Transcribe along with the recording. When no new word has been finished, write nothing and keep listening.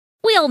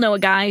all know a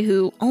guy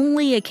who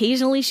only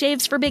occasionally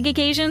shaves for big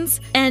occasions,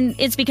 and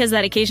it's because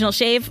that occasional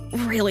shave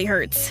really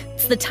hurts.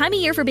 It's the time of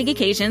year for big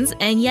occasions,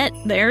 and yet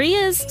there he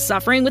is,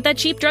 suffering with that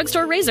cheap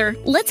drugstore razor.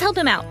 Let's help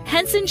him out.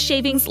 Henson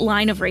Shaving's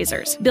line of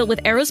razors, built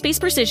with aerospace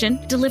precision,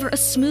 deliver a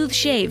smooth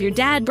shave your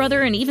dad,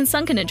 brother, and even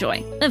son can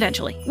enjoy,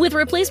 eventually. With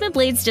replacement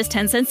blades just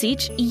 10 cents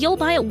each, you'll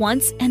buy it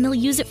once and they'll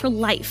use it for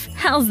life.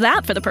 How's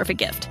that for the perfect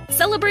gift?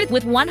 Celebrate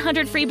with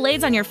 100 free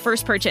blades on your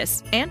first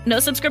purchase, and no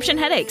subscription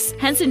headaches.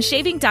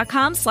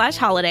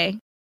 HensonShaving.com/holiday.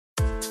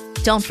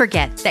 Don't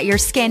forget that your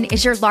skin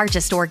is your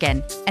largest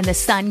organ, and the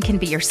sun can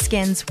be your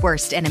skin's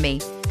worst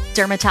enemy.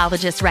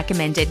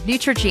 Dermatologist-recommended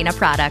Neutrogena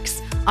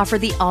products offer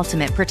the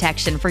ultimate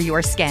protection for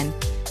your skin.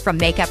 From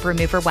makeup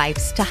remover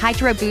wipes to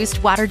Hydro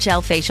Boost Water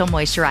Gel Facial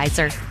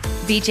Moisturizer,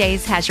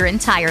 BJ's has your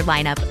entire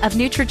lineup of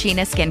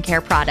Neutrogena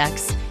skincare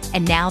products.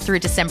 And now through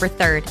December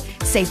 3rd,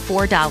 save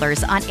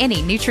 $4 on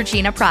any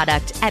Neutrogena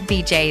product at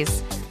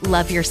BJ's.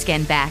 Love your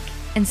skin back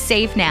and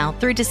save now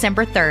through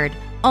December 3rd,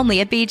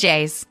 only at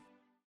BJ's.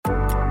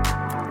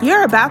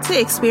 You're about to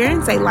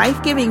experience a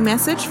life-giving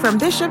message from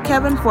Bishop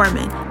Kevin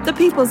Foreman, the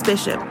People's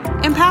Bishop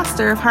and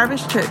pastor of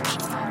Harvest Church.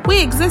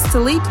 We exist to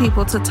lead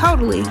people to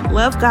totally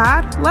love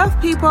God, love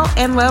people,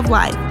 and love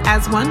life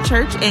as one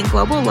church in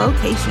global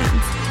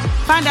locations.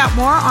 Find out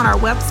more on our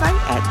website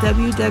at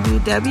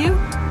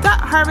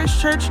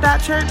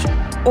www.harvestchurch.church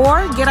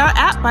or get our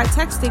app by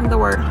texting the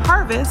word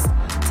HARVEST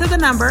to the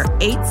number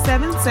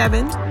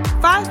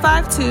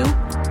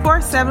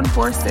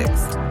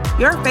 877-552-4746.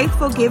 Your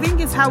faithful giving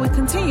is how we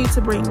continue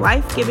to bring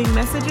life-giving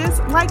messages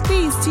like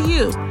these to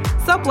you.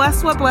 So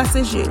bless what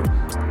blesses you.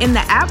 In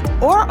the app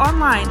or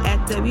online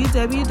at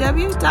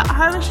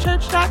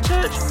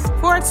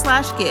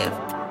www.harvestchurch.church/give.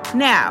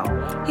 Now,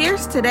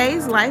 here's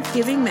today's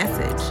life-giving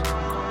message.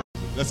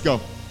 Let's go.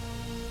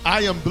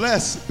 I am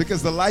blessed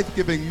because the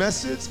life-giving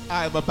message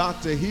I am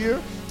about to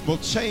hear will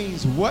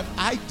change what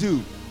I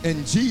do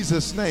in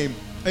Jesus' name.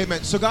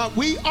 Amen. So God,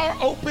 we are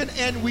open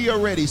and we are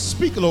ready.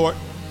 Speak, Lord.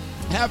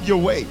 Have your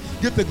way.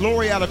 Get the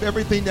glory out of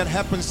everything that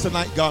happens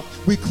tonight, God.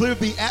 We clear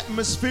the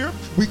atmosphere.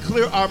 We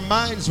clear our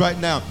minds right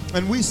now.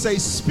 And we say,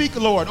 speak,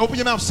 Lord. Open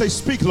your mouth. Say,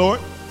 speak, Lord.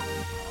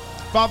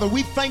 Father,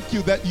 we thank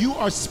you that you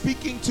are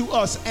speaking to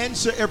us.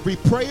 Answer every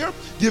prayer.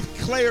 Give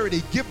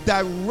clarity. Give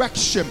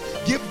direction.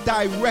 Give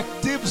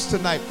directives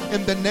tonight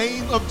in the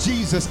name of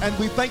Jesus. And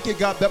we thank you,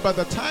 God, that by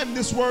the time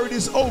this word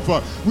is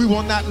over, we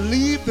will not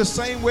leave the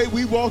same way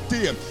we walked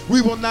in.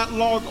 We will not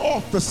log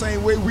off the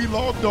same way we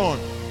logged on.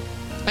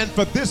 And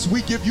for this,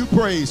 we give you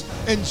praise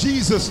in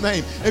Jesus'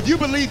 name. If you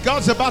believe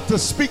God's about to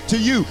speak to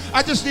you,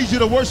 I just need you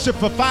to worship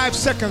for 5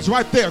 seconds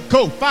right there.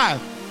 Go.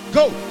 5.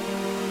 Go.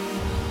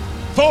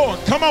 4.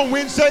 Come on,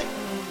 Wednesday.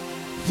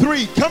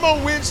 3. Come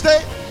on,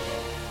 Wednesday.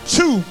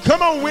 2.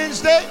 Come on,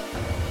 Wednesday.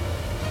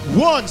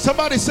 1.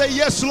 Somebody say,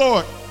 yes,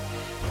 Lord.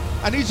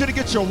 I need you to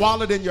get your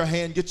wallet in your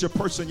hand, get your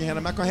purse in your hand.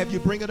 I'm not going to have you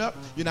bring it up.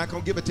 You're not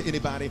going to give it to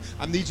anybody.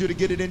 I need you to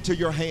get it into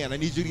your hand. I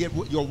need you to get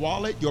your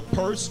wallet, your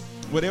purse,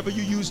 whatever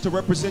you use to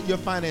represent your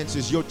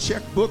finances, your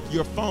checkbook,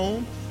 your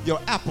phone, your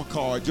Apple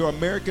Card, your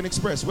American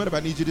Express, whatever. I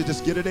need you to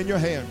just get it in your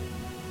hand.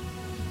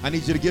 I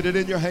need you to get it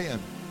in your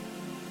hand.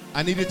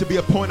 I need it to be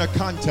a point of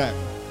contact.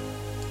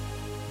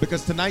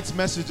 Because tonight's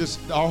message is,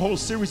 our whole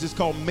series is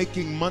called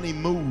Making Money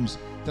Moves.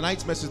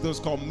 Tonight's message is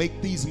called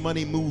Make These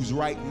Money Moves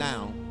Right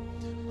Now.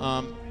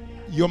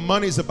 Your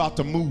money's about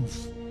to move.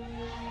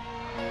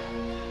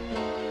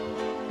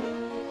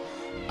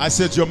 I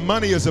said your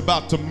money is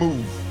about to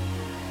move.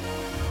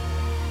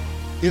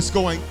 It's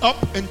going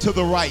up and to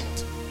the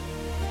right.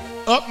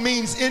 Up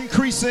means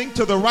increasing,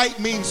 to the right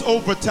means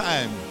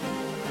overtime.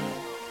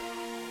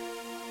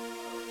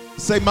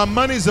 Say, my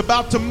money's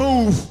about to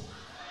move.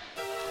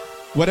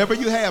 Whatever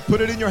you have,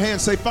 put it in your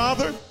hand. Say,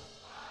 Father,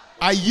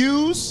 I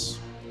use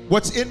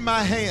what's in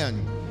my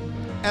hand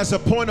as a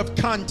point of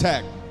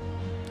contact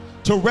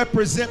to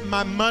represent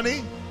my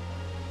money,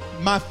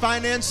 my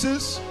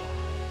finances,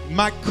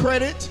 my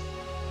credit,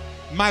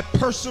 my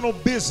personal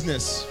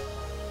business.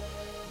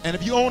 And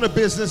if you own a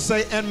business,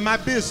 say, and my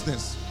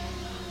business.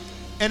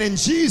 And in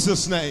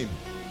Jesus' name,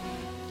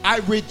 I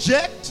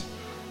reject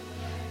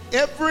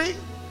every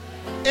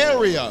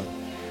area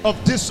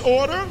of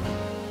disorder,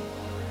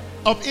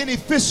 of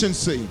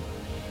inefficiency,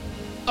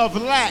 of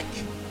lack.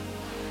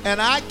 And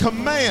I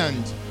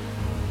command,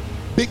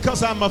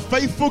 because I'm a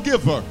faithful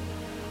giver,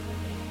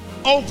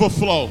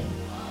 overflow.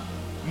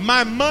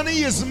 My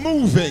money is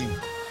moving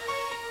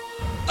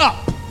up.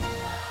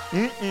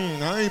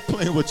 I ain't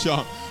playing with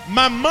y'all.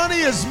 My money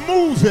is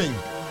moving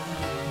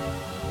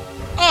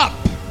up.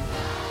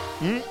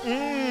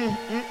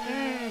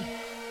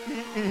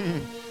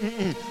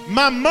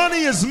 My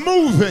money is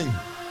moving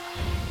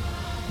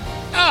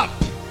up.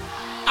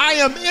 I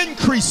am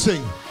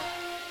increasing.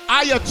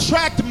 I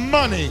attract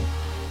money.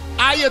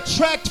 I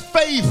attract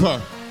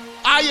favor.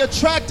 I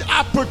attract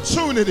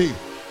opportunity.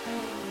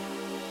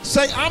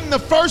 Say, I'm the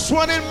first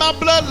one in my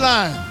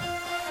bloodline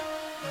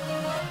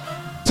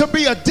to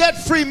be a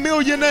debt-free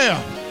millionaire.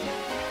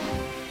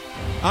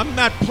 I'm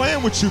not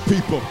playing with you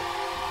people.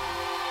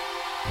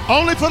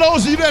 Only for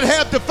those of you that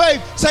have the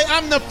faith, say,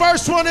 I'm the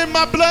first one in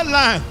my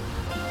bloodline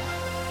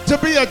to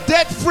be a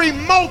debt-free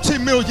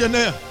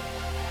multimillionaire.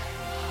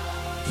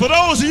 For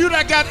those of you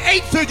that got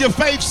 8-figure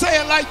faith,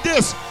 say it like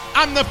this.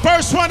 I'm the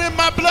first one in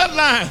my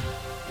bloodline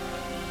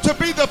to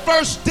be the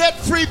first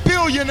debt-free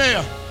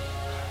billionaire.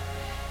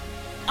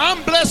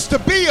 I'm blessed to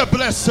be a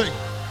blessing.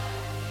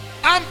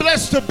 I'm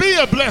blessed to be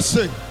a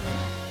blessing.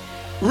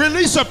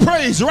 Release a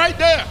praise right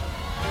there.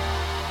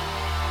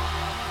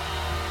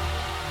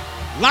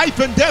 Life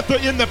and death are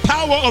in the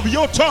power of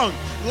your tongue.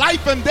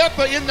 Life and death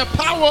are in the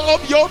power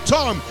of your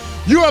tongue.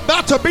 You're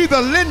about to be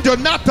the lender,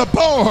 not the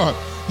borrower.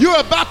 You're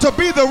about to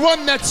be the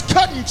one that's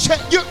cutting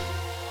check.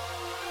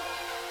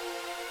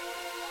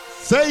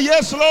 Say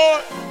yes,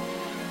 Lord.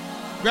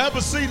 Grab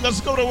a seat.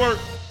 Let's go to work.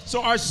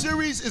 So our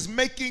series is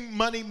Making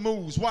Money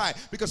Moves. Why?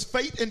 Because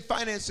faith and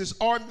finances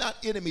are not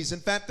enemies.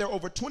 In fact, there are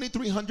over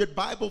 2,300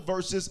 Bible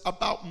verses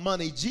about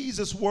money.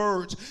 Jesus'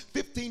 words,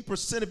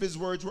 15% of his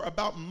words were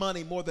about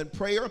money, more than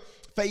prayer,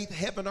 faith,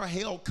 heaven, or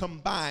hell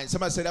combined.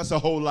 Somebody say that's a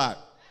whole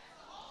lot.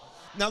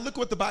 Now look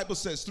what the Bible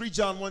says. 3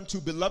 John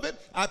 1:2. Beloved,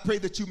 I pray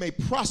that you may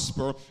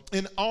prosper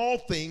in all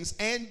things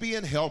and be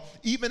in health,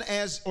 even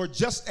as or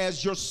just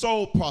as your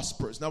soul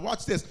prospers. Now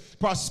watch this.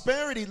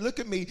 Prosperity, look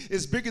at me,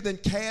 is bigger than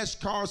cash,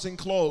 cars, and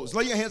clothes.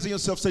 Lay your hands on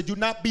yourself. Say, do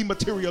not be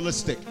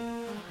materialistic.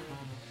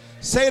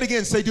 Say it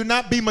again. Say, do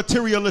not be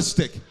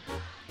materialistic.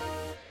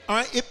 All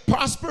right, it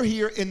prosper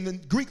here in the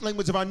Greek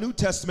language of our New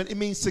Testament. It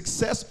means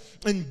success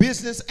in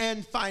business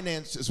and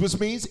finances, which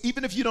means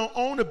even if you don't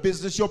own a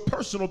business, your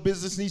personal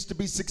business needs to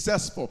be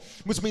successful,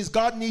 which means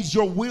God needs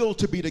your will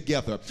to be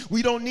together.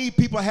 We don't need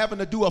people having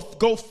to do a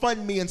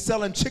GoFundMe and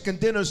selling chicken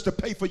dinners to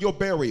pay for your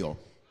burial.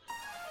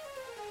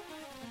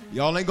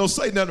 Y'all ain't gonna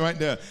say nothing right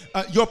there.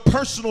 Your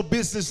personal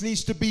business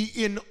needs to be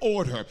in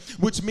order,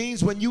 which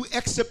means when you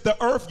exit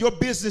the earth, your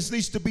business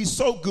needs to be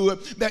so good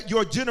that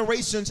your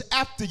generations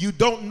after you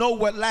don't know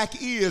what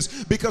lack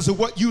is because of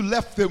what you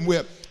left them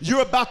with.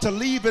 You're about to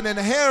leave an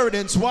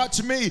inheritance,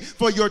 watch me,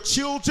 for your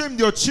children,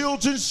 your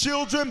children's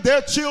children,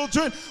 their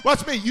children.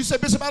 Watch me. You say,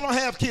 Bishop, I don't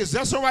have kids.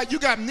 That's all right. You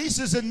got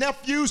nieces and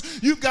nephews.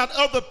 You've got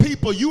other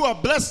people. You are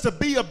blessed to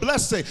be a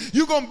blessing.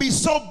 You're going to be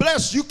so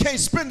blessed you can't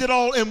spend it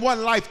all in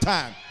one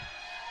lifetime.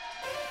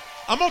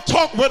 I'm going to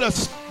talk where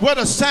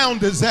the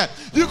sound is at.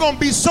 You're going to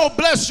be so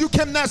blessed you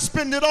cannot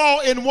spend it all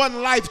in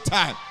one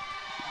lifetime.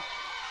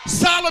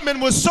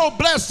 Solomon was so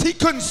blessed he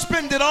couldn't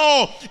spend it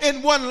all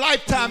in one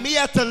lifetime. He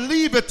had to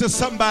leave it to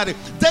somebody.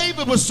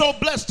 David was so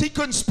blessed he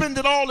couldn't spend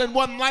it all in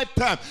one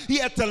lifetime. He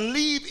had to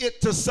leave it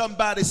to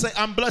somebody. Say,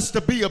 I'm blessed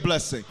to be a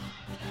blessing.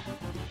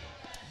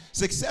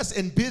 Success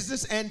in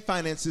business and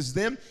finances,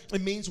 then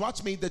it means,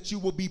 watch me, that you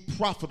will be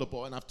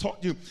profitable. And I've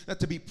taught you that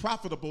to be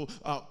profitable,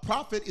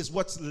 profit is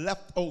what's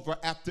left over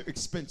after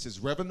expenses.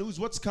 Revenue is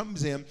what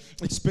comes in.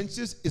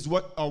 Expenses is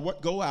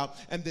what go out.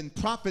 And then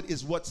profit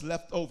is what's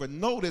left over.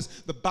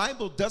 Notice the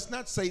Bible does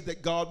not say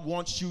that God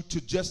wants you to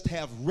just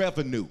have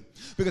revenue.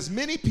 Because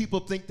many people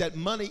think that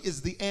money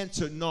is the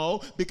answer.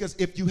 No, because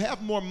if you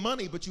have more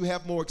money but you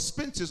have more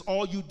expenses,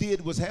 all you did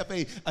was have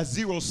a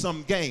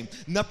zero-sum game.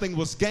 Nothing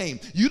was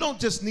gained. You don't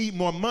just need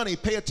more money.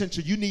 Pay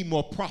attention. You need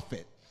more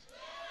profit.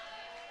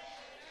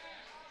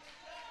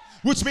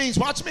 Which means,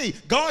 watch me,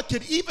 God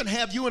could even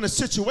have you in a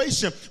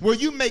situation where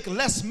you make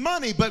less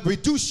money but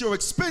reduce your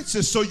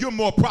expenses so you're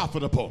more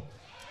profitable.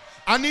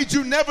 I need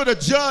you never to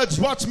judge,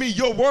 watch me,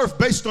 your worth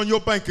based on your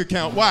bank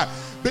account. Why?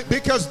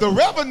 Because the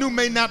revenue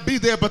may not be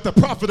there, but the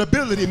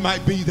profitability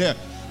might be there.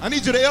 I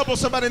need you to elbow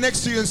somebody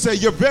next to you and say,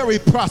 you're very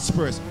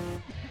prosperous.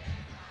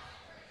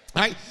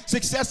 All right?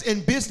 Success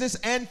in business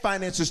and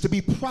finances, to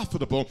be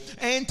profitable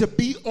and to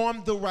be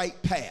on the right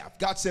path.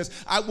 God says,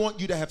 I want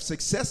you to have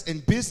success in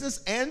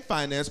business and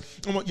finance.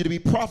 I want you to be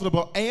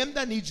profitable, and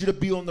I need you to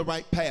be on the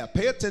right path.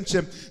 Pay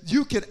attention.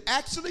 You can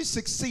actually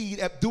succeed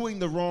at doing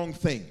the wrong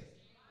thing.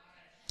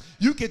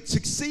 You can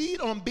succeed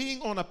on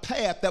being on a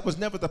path that was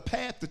never the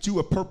path that you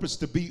were purposed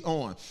to be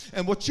on.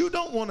 And what you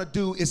don't want to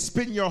do is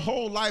spend your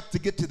whole life to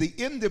get to the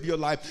end of your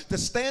life, to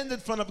stand in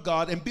front of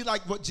God and be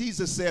like what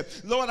Jesus said,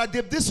 Lord, I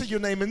did this in your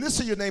name, and this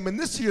in your name, and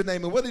this in your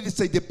name. And what did he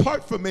say?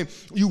 Depart from me,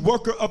 you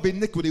worker of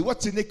iniquity.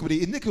 What's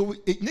iniquity?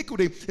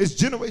 Iniquity is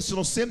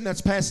generational sin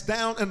that's passed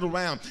down and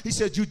around. He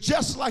said, you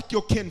just like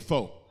your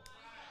kinfolk.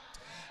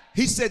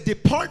 He said,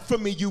 depart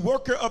from me, you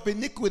worker of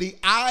iniquity.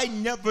 I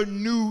never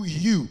knew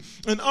you.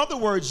 In other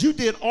words, you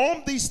did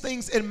all these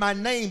things in my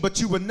name,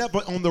 but you were never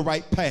on the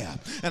right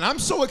path. And I'm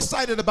so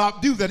excited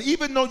about you that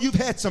even though you've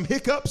had some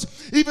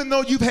hiccups, even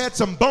though you've had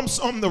some bumps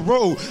on the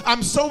road,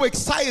 I'm so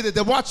excited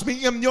that, watch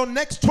me, in your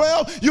next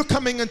 12, you're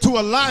coming into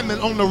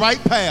alignment on the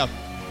right path.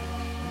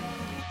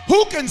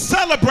 Who can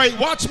celebrate,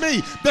 watch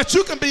me, that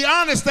you can be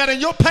honest that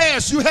in your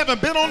past you haven't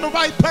been on the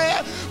right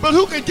path, but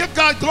who can give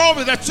God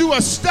glory that you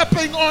are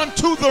stepping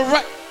onto the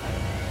right?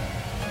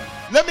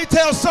 Let me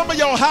tell some of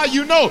y'all how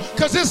you know,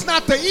 because it's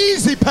not the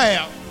easy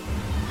path.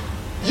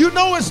 You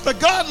know it's the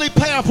godly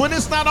path when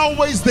it's not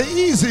always the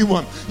easy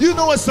one. You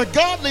know it's the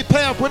godly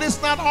path when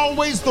it's not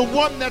always the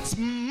one that's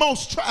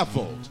most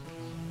traveled.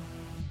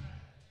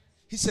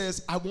 He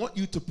says, I want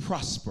you to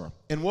prosper.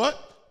 In what?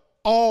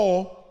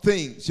 All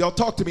things. Y'all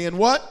talk to me. In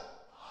what?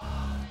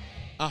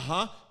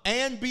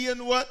 And be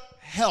in what?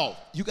 Health.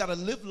 You got to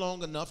live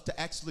long enough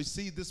to actually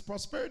see this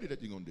prosperity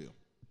that you're going to do.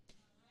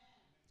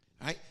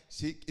 All right?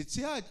 See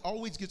how it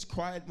always gets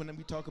quiet when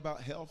we talk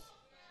about health?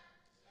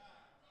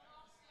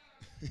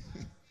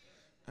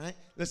 All right?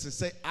 Listen,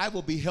 say, I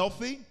will be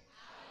healthy,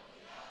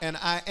 and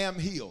I am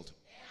healed.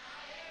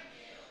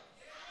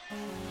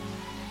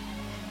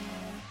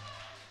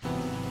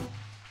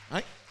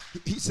 Right?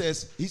 He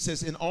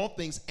says in all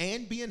things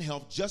and be in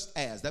health just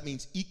as. That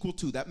means equal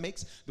to. That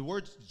makes the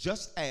word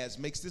just as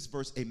makes this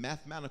verse a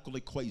mathematical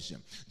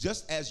equation.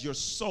 Just as your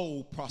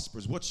soul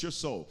prospers. What's your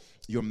soul?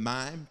 Your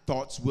mind,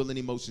 thoughts, will, and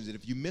emotions. And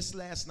if you missed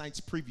last night's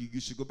preview,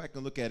 you should go back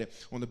and look at it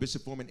on the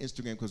Bishop Foreman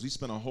Instagram, because we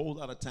spent a whole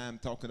lot of time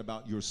talking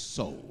about your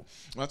soul.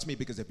 That's me,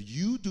 because if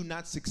you do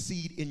not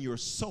succeed in your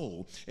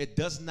soul, it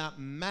does not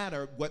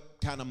matter what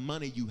kind of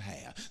money you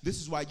have. This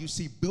is why you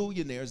see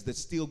billionaires that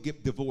still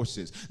get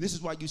divorces. This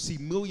is why you see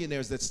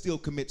millionaires that still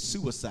commit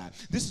suicide.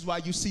 This is why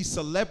you see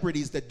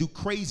celebrities that do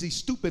crazy,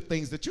 stupid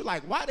things that you're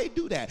like, why they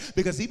do that?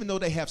 Because even though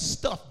they have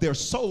stuff, their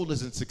soul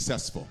isn't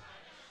successful.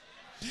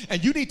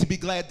 And you need to be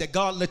glad that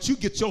God let you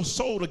get your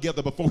soul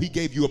together before he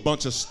gave you a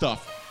bunch of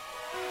stuff.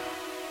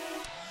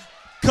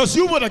 Because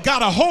you would have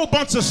got a whole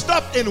bunch of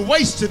stuff and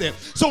wasted it.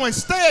 So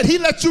instead, he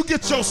let you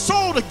get your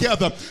soul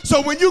together.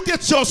 So when you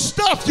get your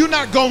stuff, you're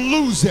not going to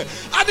lose it.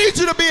 I need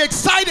you to be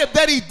excited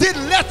that he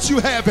didn't let you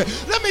have it.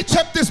 Let me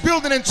check this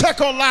building and check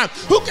online.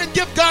 Who can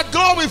give God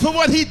glory for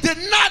what he did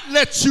not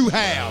let you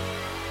have?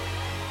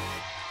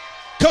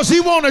 Because he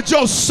wanted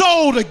your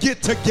soul to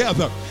get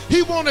together.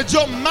 He wanted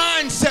your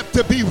mindset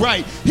to be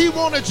right. He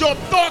wanted your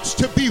thoughts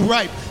to be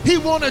right. He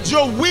wanted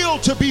your will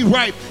to be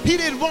right. He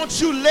didn't want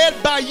you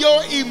led by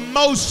your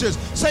emotions.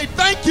 Say,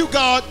 thank you,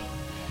 God,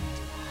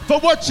 for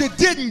what you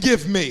didn't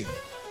give me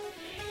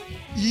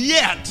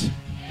yet.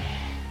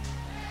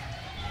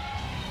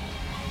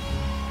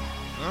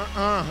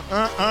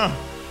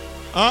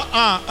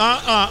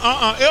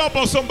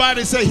 Elbow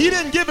somebody, say, he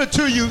didn't give it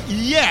to you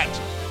yet.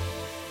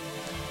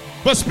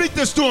 But speak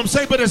this to him.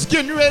 Say, but it's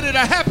getting ready to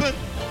happen.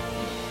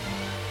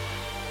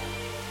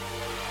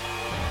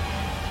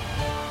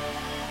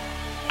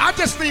 I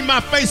just need my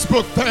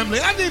Facebook family.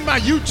 I need my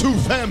YouTube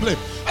family.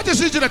 I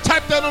just need you to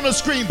type that on the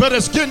screen. But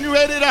it's getting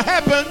ready to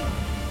happen.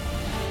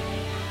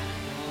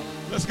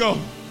 Let's go.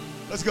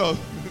 Let's go.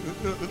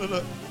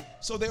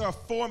 So there are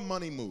 4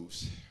 money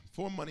moves.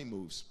 4 money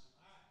moves.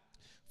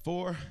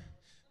 4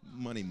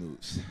 money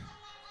moves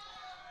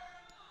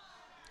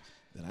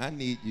that I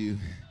need you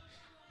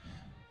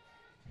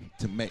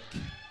to make.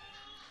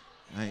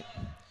 All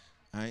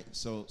right.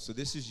 So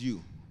this is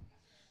you.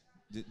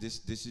 This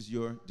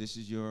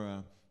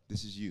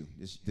is you.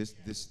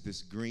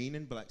 This green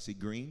and black. See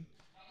green?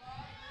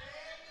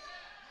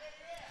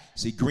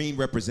 See, green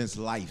represents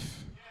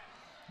life.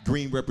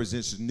 Green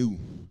represents new.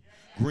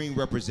 Green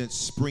represents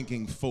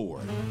springing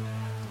forward.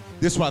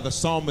 This is why the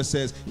psalmist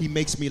says, he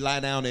makes me lie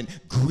down in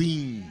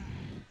green.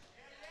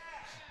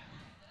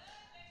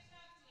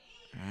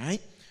 All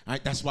right?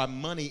 That's why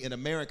money in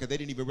America, they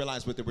didn't even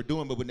realize what they were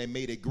doing, but when they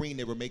made it green,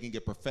 they were making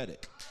it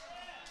prophetic.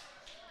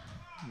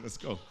 Let's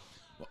go.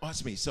 Well,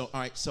 watch me. So, all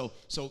right, so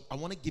I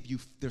want to give you,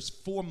 there's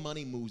 4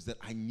 money moves that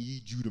I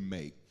need you to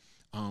make.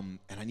 And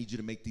I need you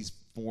to make these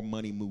 4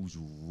 money moves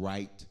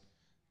right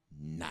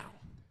now.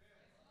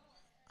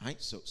 All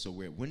right, so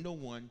we're at window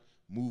 1,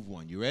 move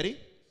 1. You ready?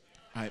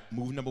 All right,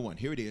 move number 1.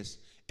 Here it is.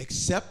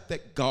 Accept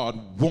that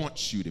God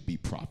wants you to be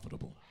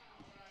profitable.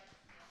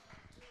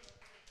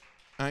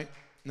 All right,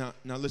 now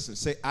listen.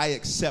 Say, I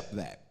accept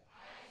that.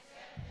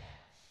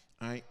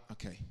 All right,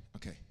 okay.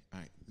 All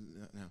right,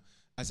 now.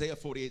 Isaiah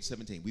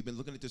 48:17. We've been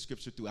looking at the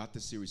scripture throughout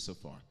this series so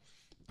far.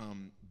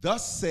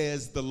 Thus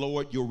says the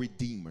Lord your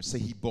Redeemer. Say,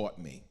 he bought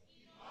me.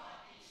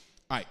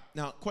 All right,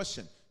 now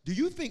question. Do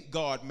you think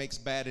God makes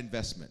bad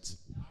investments?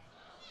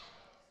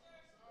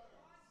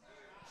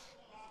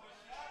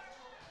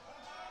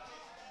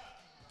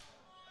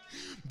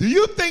 Do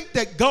you think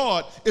that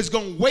God is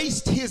going to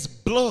waste his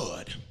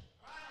blood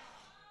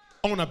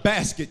on a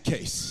basket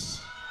case?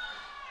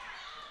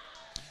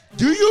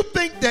 Do you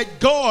think that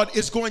God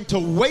is going to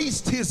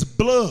waste his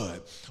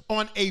blood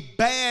on a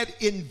bad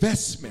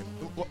investment?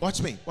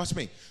 Watch me.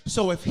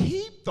 So if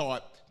he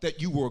thought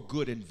that you were a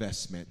good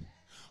investment,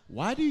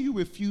 why do you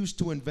refuse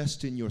to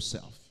invest in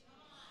yourself?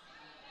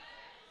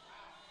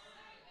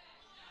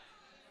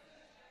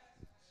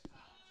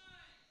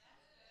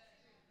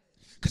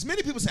 Because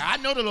many people say, I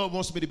know the Lord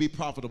wants me to be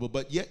profitable,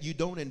 but yet you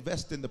don't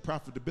invest in the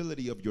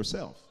profitability of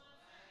yourself.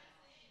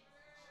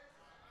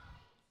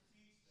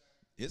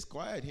 It's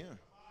quiet here.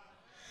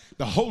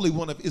 The Holy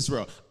One of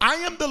Israel. I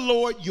am the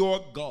Lord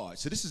your God.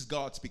 So this is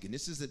God speaking.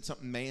 This isn't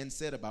something man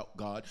said about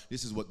God.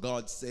 This is what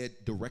God said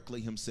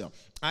directly himself.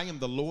 I am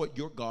the Lord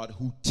your God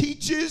who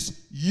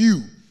teaches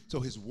you. So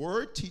his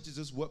word teaches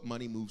us what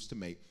money moves to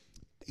make.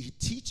 He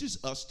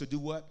teaches us to do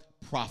what?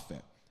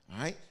 Profit. All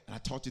right? And I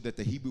taught you that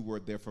the Hebrew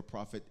word there for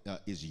profit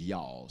is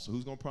y'all. So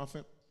who's going to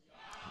profit?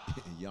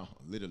 Y'all,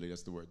 literally,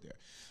 that's the word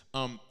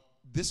there.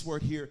 This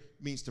word here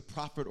means to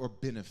profit or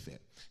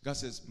benefit. God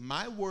says,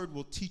 my word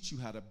will teach you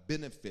how to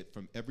benefit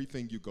from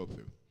everything you go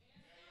through.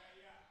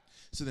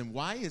 So then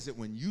why is it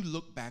when you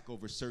look back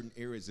over certain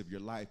areas of your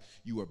life,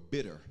 you are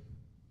bitter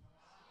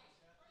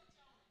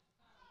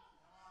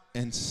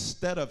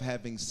instead of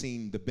having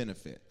seen the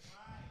benefit?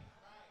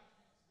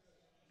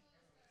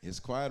 It's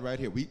quiet right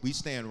here. We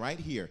stand right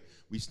here.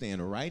 We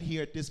stand right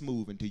here at this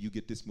move until you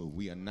get this move.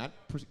 We are not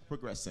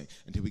progressing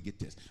until we get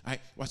this. All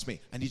right, watch me.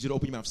 I need you to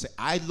open your mouth and say,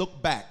 I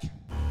look back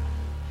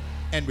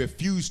and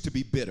refuse to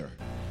be bitter.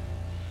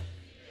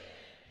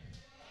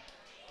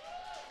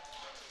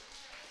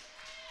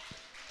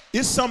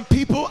 It's some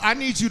people I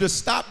need you to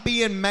stop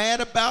being mad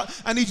about.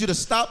 I need you to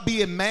stop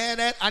being mad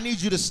at. I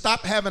need you to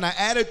stop having an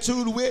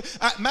attitude with.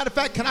 Matter of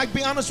fact, can I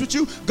be honest with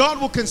you?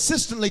 God will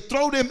consistently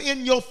throw them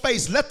in your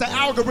face. Let the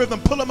algorithm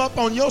pull them up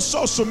on your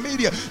social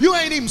media. You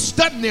ain't even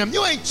studying them.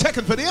 You ain't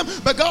checking for them.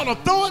 But God will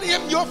throw it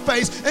in your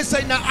face and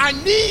say, now I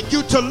need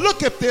you to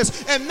look at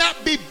this and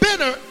not be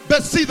bitter,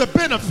 but see the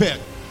benefit.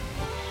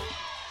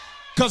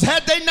 Because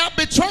had they not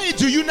betrayed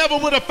you, you never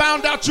would have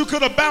found out you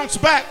could have bounced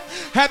back.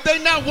 Had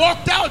they not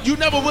walked out, you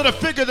never would have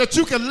figured that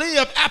you could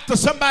live after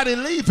somebody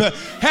leaves.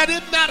 Had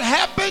it not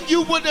happened,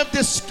 you wouldn't have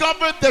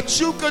discovered that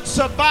you could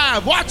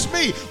survive. Watch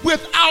me,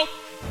 without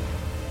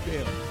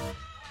them.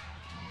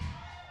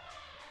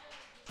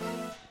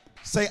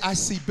 Say, I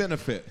see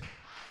benefit.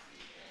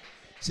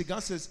 See,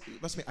 God says,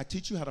 watch me, I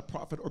teach you how to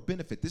profit or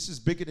benefit. This is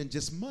bigger than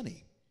just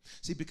money.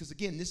 See, because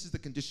again, this is the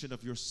condition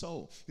of your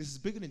soul. This is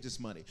bigger than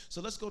just money.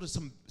 So let's go to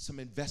some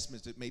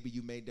investments that maybe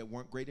you made that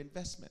weren't great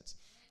investments.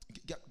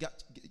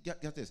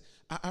 Got this.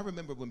 I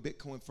remember when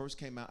Bitcoin first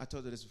came out. I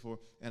told you this before,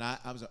 and I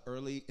was an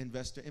early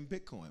investor in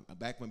Bitcoin.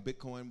 Back when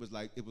Bitcoin was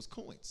like, it was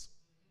coins.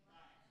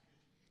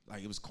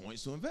 Like it was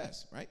coins to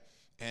invest, right?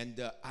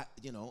 And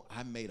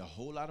I made a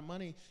whole lot of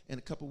money in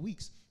a couple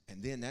weeks,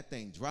 and then that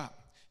thing dropped,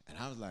 and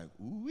I was like,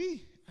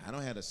 ooh-wee, I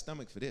don't have a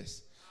stomach for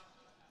this.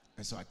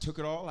 And so I took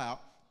it all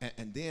out.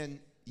 And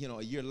then,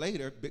 a year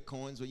later,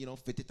 Bitcoins were,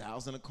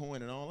 50,000 a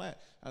coin and all that.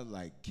 I was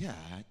like, God,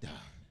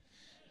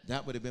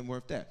 that would have been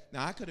worth that.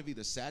 Now, I could have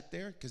either sat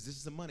there, because this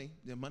is the money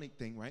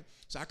thing, right?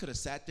 So I could have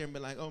sat there and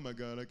been like, oh, my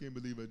God, I can't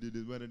believe I did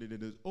this, why did I do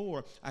this?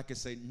 Or I could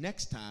say,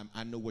 next time,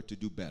 I know what to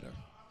do better.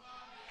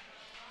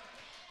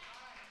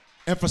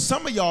 And for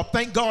some of y'all,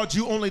 thank God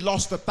you only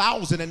lost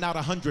 1,000 and not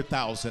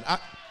 100,000.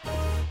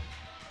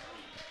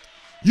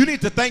 You need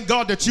to thank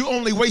God that you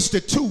only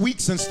wasted 2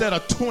 weeks instead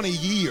of 20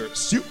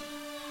 years.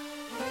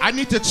 I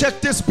need to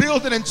check this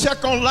building and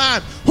check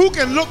online. Who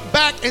can look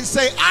back and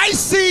say, I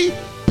see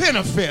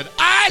benefit.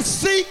 I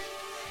see.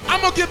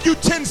 I'm going to give you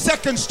 10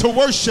 seconds to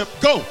worship.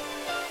 Go.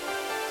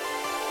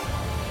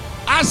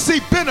 I see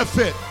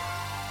benefit.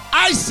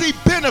 I see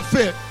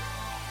benefit.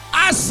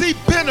 I see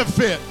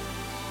benefit.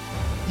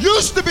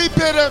 Used to be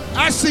bitter.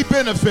 I see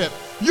benefit.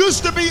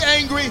 Used to be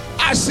angry.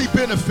 I see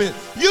benefit.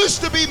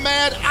 Used to be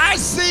mad. I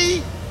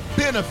see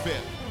benefit.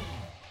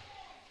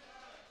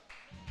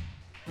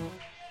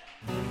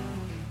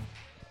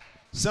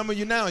 Some of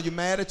you now, you're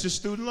mad at your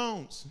student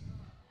loans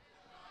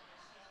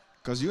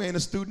because you ain't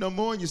a student no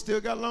more and you still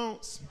got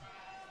loans.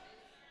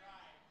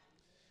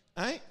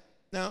 All right?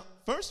 Now,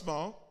 first of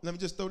all, let me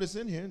just throw this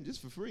in here,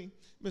 just for free.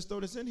 Let's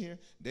throw this in here.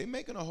 They're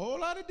making a whole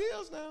lot of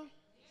deals now.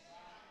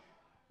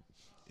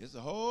 It's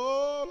a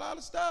whole lot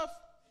of stuff.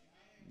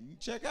 You can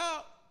check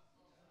out.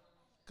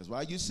 Because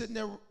while you're sitting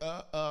there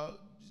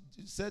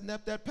setting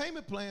up that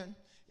payment plan,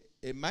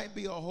 it might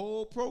be a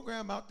whole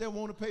program out there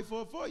wanting to pay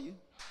for it for you.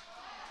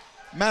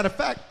 Matter of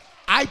fact,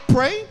 I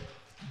pray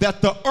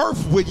that the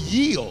earth would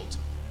yield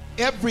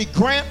every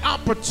grant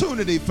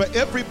opportunity for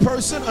every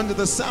person under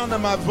the sound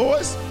of my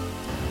voice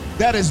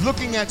that is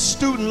looking at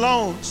student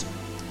loans.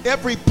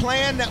 Every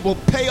plan that will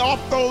pay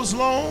off those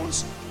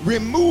loans,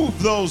 remove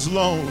those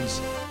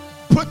loans,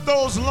 put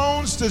those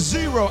loans to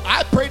zero.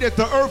 I pray that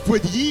the earth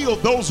would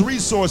yield those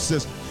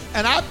resources.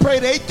 And I pray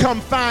they come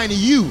find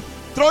you.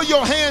 Throw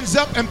your hands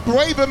up and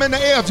wave them in the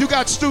air if you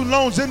got student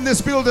loans in this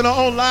building or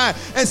online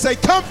and say,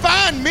 come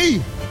find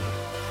me.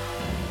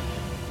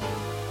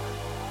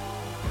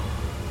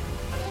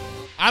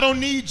 I don't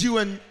need you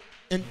in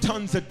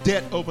tons of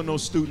debt over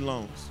those student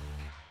loans.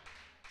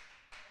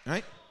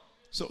 Right?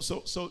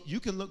 So you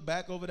can look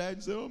back over that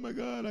and say, oh my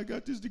God, I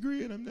got this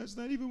degree and that's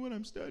not even what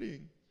I'm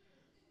studying.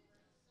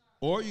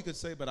 Or you could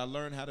say, but I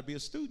learned how to be a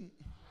student.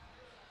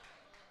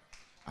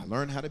 I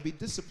learned how to be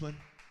disciplined.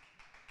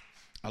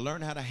 I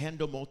learned how to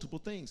handle multiple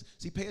things.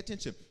 See, pay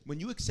attention. When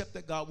you accept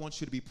that God wants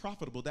you to be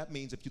profitable, that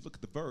means if you look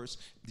at the verse,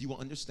 you will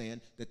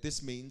understand that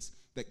this means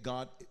that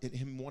God, in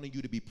Him wanting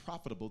you to be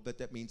profitable,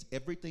 that means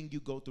everything you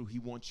go through, He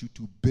wants you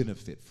to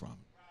benefit from.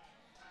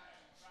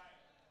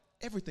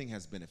 Everything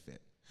has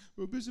benefit.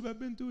 Well, Bishop, I've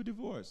been through a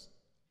divorce.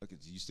 Okay,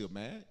 you still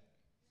mad?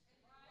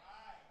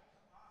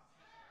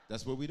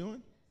 That's what we're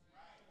doing?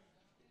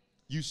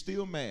 You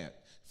still mad?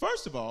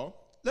 First of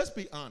all, let's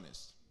be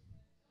honest.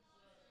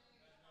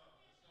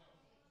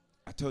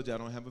 I told you I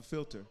don't have a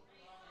filter.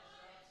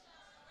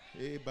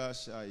 Hey,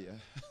 Bashaya.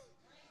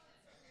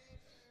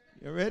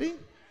 You ready?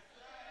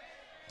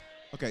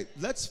 Okay,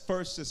 let's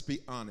first just be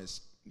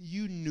honest.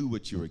 You knew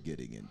what you were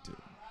getting into.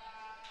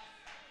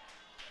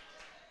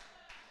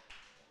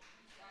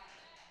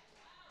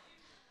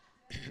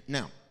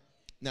 Now,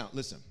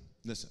 listen.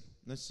 Let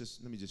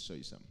me just show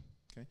you something.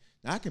 Okay?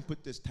 Now I can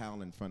put this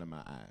towel in front of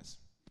my eyes.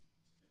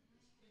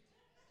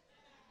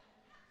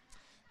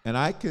 And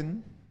I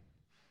can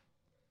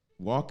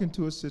walk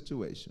into a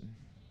situation,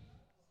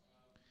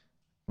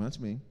 watch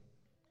me,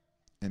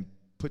 and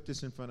put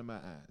this in front of my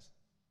eyes.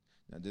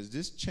 Now, does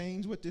this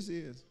change what this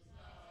is?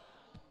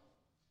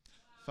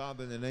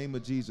 Father, in the name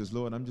of Jesus,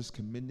 Lord, I'm just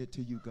committing it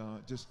to you,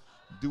 God. Just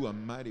do a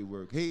mighty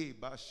work. Hey,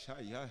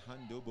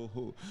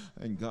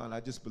 and God, I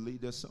just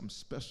believe there's something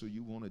special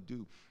you want to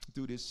do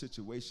through this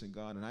situation,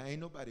 God. And I ain't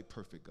nobody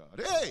perfect,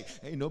 God. Hey,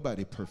 ain't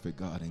nobody perfect,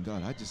 God. And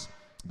God, I just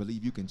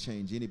believe you can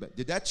change anybody.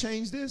 Did that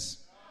change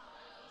this?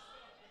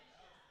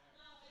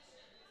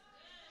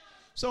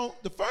 So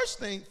the first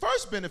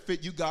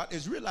benefit you got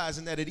is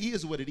realizing that it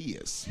is what it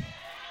is.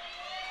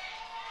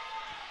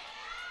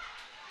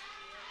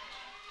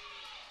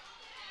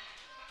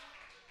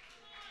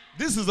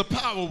 This is a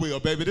power wheel,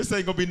 baby. This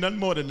ain't going to be nothing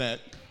more than that.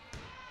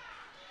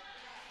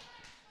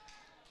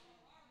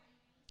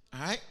 All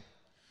right?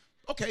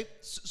 Okay,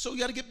 so you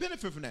got to get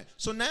benefit from that.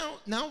 So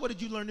now what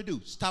did you learn to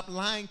do? Stop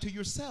lying to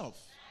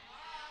yourself.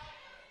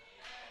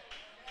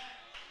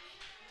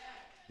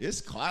 It's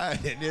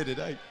quiet in here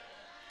today.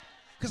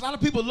 Because a lot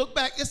of people look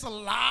back, it's a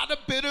lot of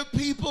bitter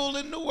people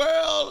in the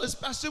world,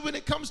 especially when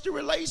it comes to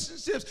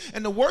relationships.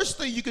 And the worst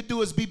thing you could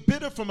do is be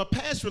bitter from a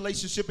past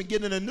relationship and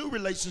get in a new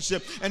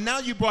relationship. And now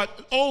you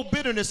brought old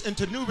bitterness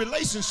into new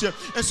relationship.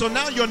 And so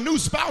now your new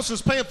spouse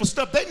is paying for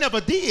stuff they never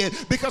did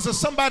because of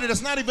somebody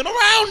that's not even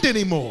around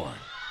anymore.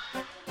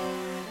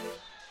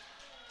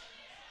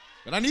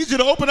 But I need you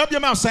to open up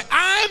your mouth and say,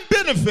 I'm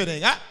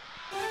benefiting.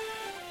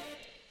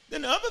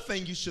 Then the other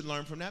thing you should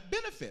learn from that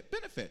benefit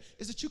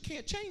is that you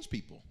can't change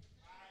people.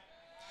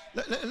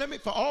 Let me,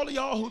 for all of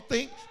y'all who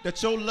think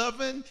that your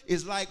loving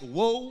is like,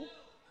 whoa,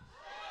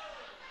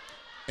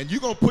 and you're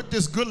going to put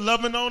this good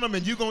loving on them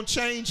and you're going to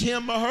change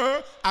him or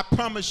her, I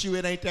promise you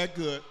it ain't that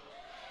good.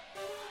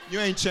 You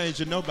ain't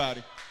changing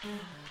nobody.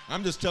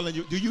 I'm just telling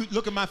you, do you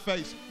look at my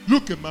face?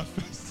 Look at my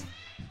face.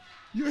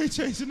 You ain't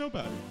changing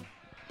nobody.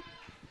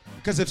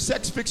 Because if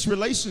sex fixed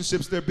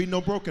relationships, there'd be no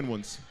broken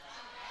ones.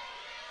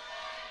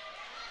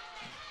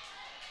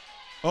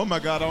 Oh my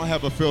God, I don't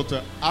have a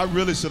filter. I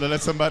really should have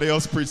let somebody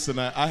else preach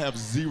tonight. I have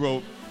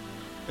zero,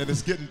 and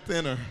it's getting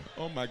thinner.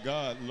 Oh my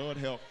God, Lord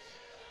help.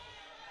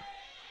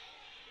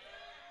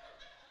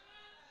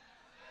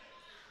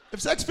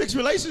 If sex fixed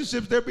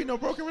relationships, there'd be no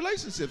broken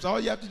relationships. All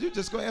you have to do is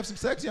just go have some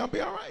sex, y'all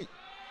be all right.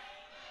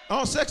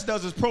 All sex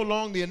does is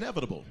prolong the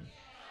inevitable.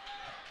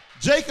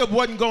 Jacob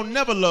wasn't going to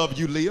never love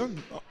you, Leah.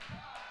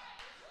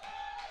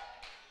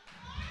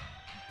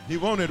 He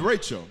wanted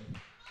Rachel.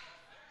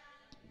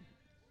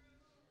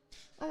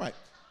 All right.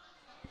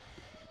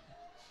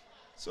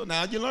 So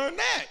now you learn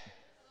that.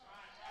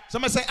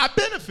 Somebody say, I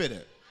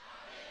benefited.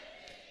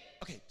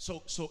 Okay,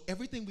 so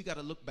everything we got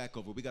to look back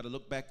over. We got to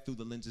look back through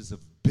the lenses of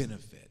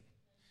benefit,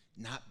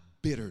 not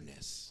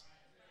bitterness.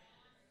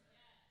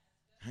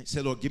 All right,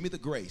 say, Lord, give me the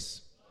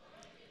grace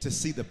to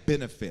see the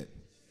benefit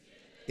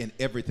in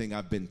everything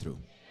I've been through.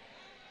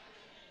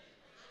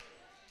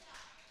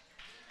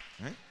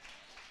 All right?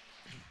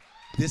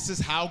 This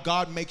is how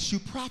God makes you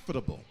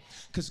profitable.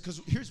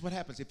 Because here's what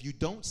happens. If you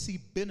don't see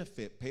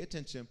benefit, pay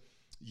attention,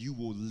 you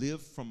will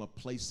live from a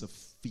place of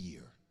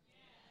fear.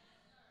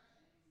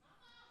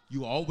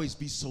 You'll always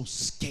be so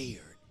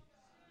scared.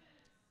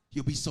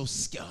 You'll be so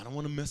scared. I don't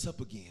want to mess up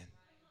again.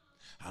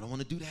 I don't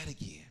want to do that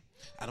again.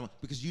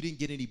 Because you didn't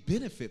get any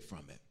benefit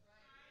from it.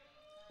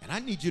 And I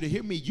need you to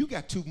hear me. You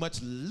got too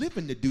much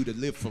living to do to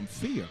live from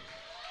fear.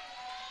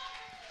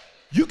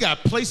 You got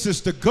places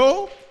to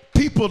go,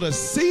 people to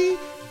see,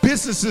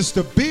 businesses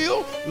to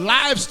build,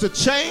 lives to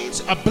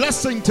change, a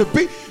blessing to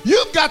be.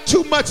 You've got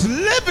too much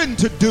living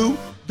to do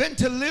than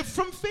to live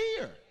from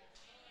fear.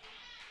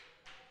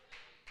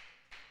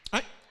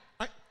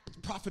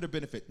 Profit or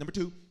benefit. Number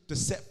two, to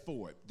set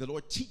forward. The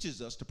Lord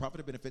teaches us to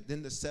profit or benefit,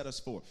 then to set us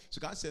forward. So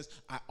God says,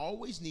 I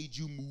always need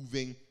you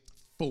moving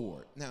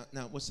forward.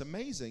 Now what's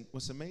amazing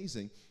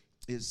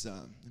is,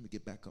 let me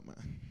get back on my,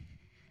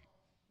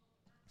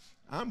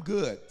 I'm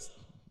good.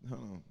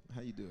 Hold on,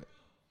 how you do it?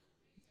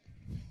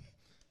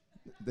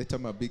 They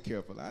talking about be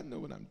careful. I know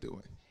what I'm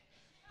doing.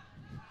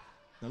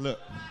 Now look.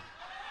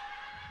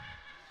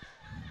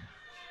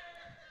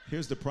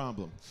 Here's the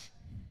problem.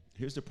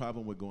 Here's the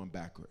problem with going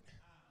backward.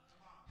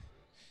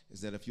 Is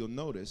that if you'll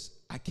notice,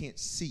 I can't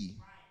see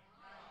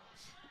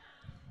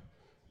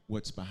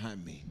what's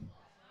behind me.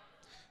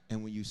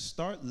 And when you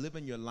start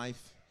living your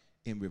life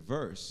in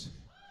reverse,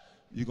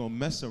 you're going to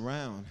mess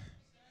around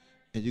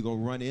and you're going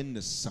to run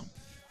into something.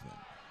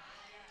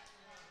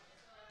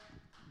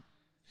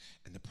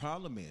 And the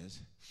problem is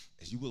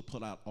you will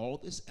put out all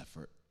this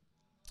effort,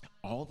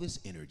 all this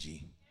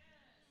energy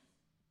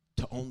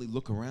to only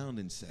look around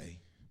and say,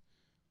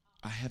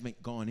 I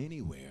haven't gone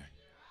anywhere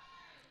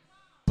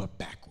but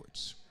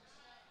backwards.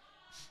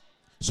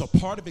 So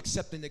part of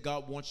accepting that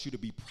God wants you to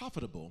be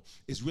profitable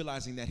is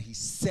realizing that he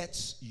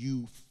sets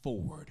you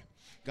forward.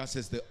 God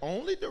says the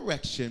only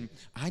direction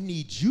I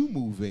need you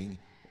moving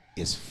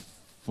is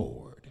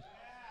forward.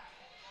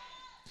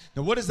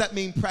 Now, what does that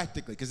mean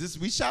practically? Because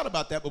we shout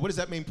about that, but what does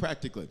that mean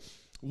practically?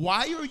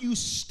 Why are you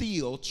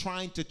still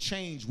trying to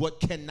change what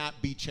cannot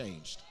be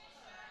changed?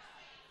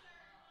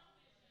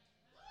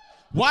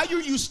 Why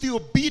are you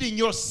still beating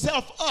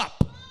yourself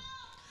up?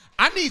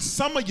 I need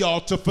some of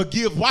y'all to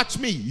forgive, watch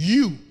me,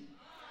 you.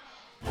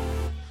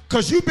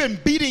 Because you've been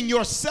beating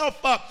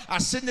yourself up. I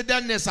shouldn't have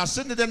done this. I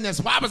shouldn't have done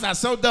this. Why was I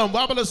so dumb?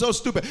 Why was I so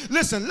stupid?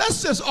 Listen,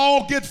 let's just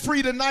all get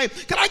free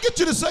tonight. Can I get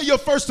you to say your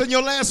first and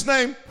your last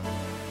name?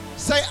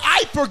 Say,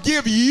 I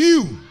forgive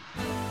you.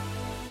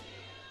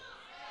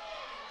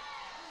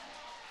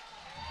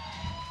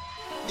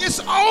 It's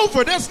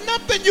over. There's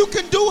nothing you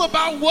can do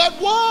about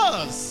what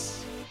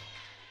was.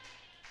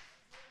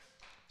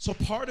 So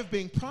part of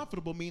being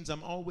profitable means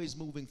I'm always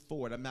moving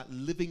forward. I'm not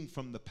living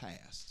from the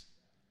past.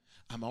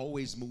 I'm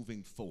always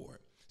moving forward.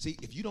 See,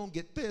 if you don't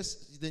get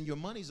this, then your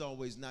money's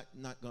always not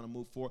going to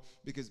move forward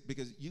because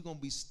you're going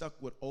to be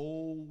stuck with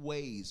old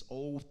ways,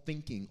 old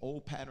thinking,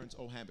 old patterns,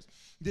 old habits.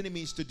 Then it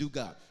means to do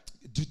God,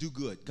 to do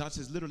good. God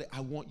says, literally,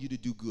 I want you to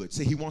do good.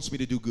 Say, he wants me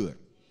to do good.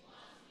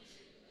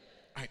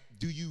 All right,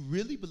 do you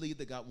really believe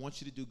that God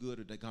wants you to do good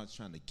or that God's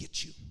trying to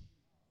get you?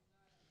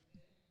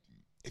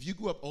 If you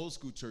grew up old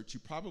school church,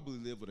 you probably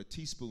live with a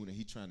teaspoon and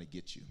he's trying to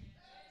get you.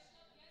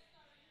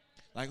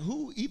 Like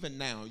who, even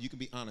now, you can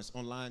be honest,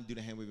 online, do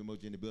the hand wave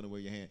emoji in the building,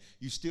 wave your hand.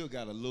 You still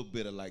got a little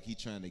bit of like, he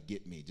trying to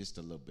get me, just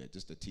a little bit,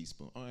 just a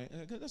teaspoon. All right,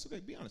 that's okay,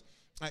 be honest.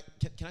 All right,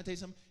 can I tell you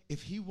something?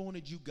 If he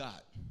wanted you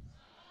God,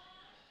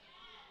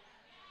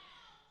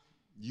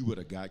 you would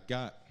have got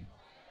God.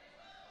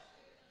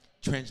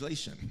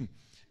 Translation,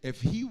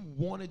 if he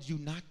wanted you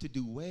not to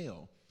do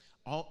well,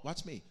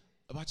 watch me,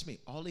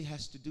 all he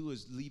has to do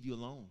is leave you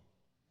alone.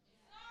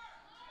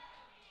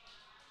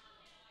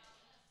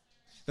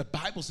 The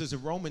Bible says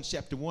in Romans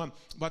chapter 1,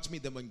 watch me,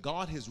 that when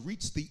God has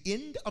reached the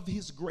end of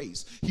his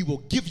grace, he will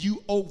give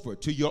you over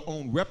to your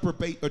own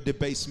reprobate or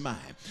debased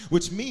mind,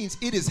 which means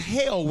it is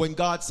hell when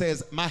God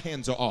says, my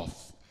hands are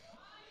off.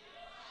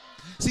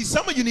 See,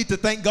 some of you need to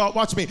thank God.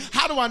 Watch me.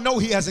 How do I know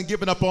he hasn't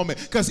given up on me?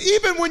 Because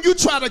even when you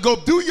try to go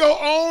do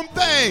your own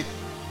thing,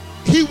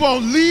 he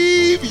won't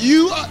leave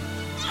you.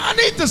 I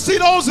need to see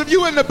those of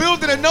you in the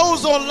building and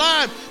those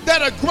online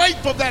that are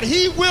grateful that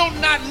he will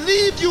not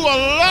leave you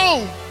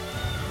alone.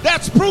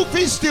 That's proof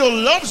he still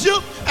loves you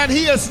and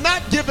he has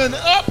not given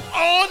up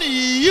on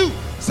you.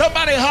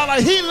 Somebody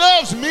holler, he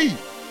loves me.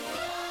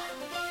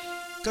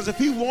 Because if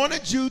he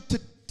wanted you to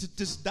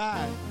just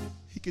die,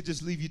 he could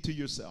just leave you to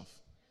yourself.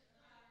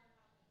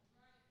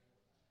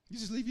 He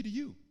just leave you to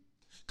you.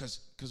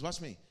 Because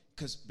watch me,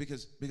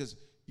 because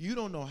you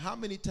don't know how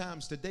many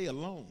times today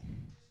alone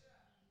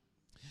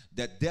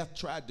that death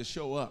tried to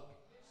show up.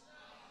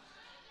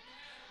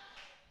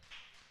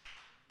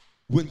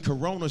 When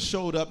Corona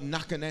showed up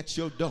knocking at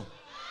your door.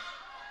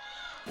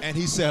 And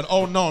he said,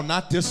 oh no,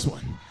 not this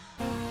one.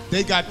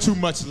 They got too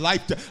much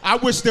life. I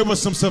wish there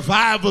was some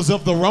survivors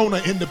of the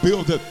Rona in the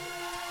building.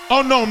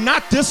 Oh no,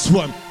 not this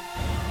one.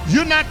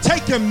 You're not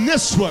taking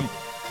this one.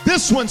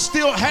 This one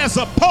still has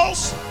a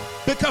pulse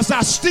because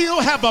I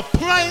still have a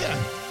plan.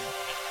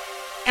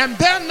 And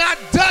they're not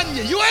done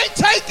yet. You ain't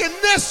taking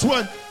this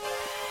one.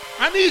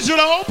 I need you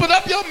to open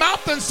up your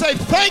mouth and say,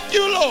 thank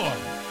you, Lord.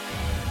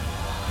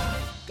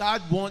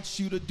 God wants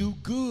you to do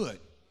good.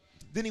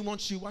 Then he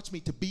wants you, watch me,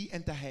 to be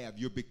and to have.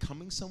 You're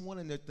becoming someone,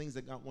 and there are things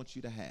that God wants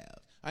you to have.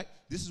 All right?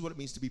 This is what it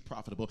means to be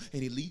profitable,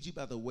 and he leads you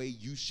by the way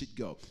you should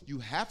go. You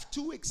have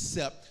to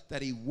accept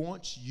that he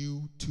wants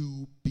you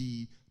to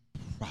be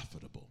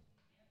profitable.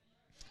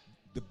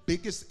 The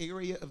biggest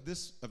area of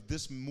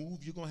this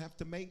move you're going to have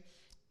to make,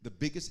 the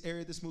biggest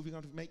area of this move you're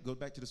going to have to make, go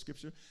back to the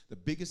scripture, the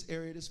biggest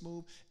area of this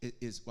move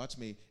is watch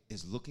me,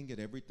 is looking at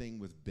everything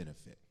with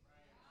benefit.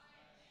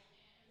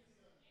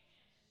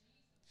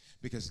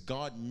 Because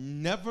God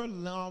never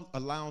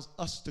allows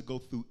us to go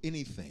through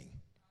anything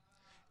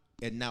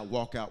and not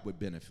walk out with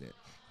benefit.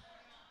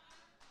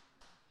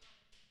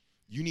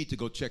 You need to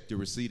go check the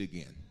receipt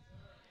again.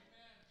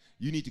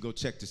 You need to go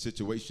check the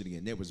situation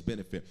again. There was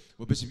benefit.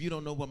 Well, Bishop, you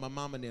don't know what my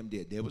mom and them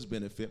did. There was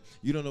benefit.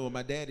 You don't know what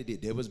my daddy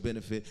did. There was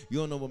benefit. You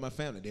don't know what my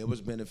family. There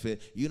was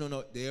benefit. You don't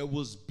know. There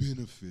was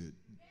benefit.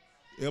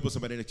 Elbow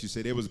somebody next to you,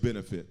 say there was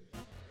benefit.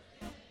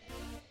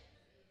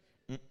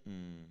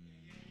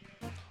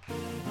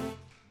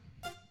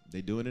 They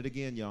doing it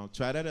again, y'all.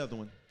 Try that other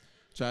one.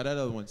 Try that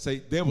other one. Say,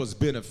 there was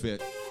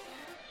benefit.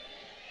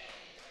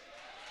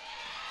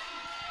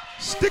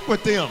 Stick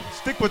with them.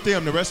 Stick with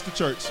them, the rest of the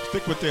church.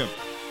 Stick with them.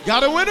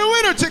 Got a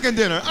winner chicken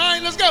dinner. All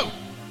right, let's go. All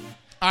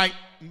right,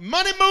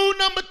 money move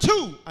number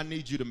 2 I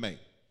need you to make.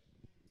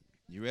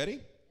 You ready?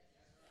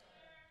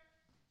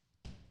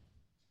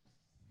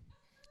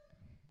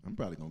 I'm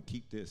probably going to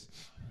keep this.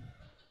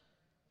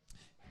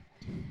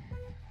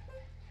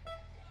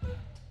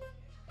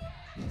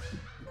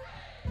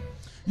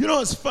 You know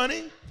what's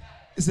funny?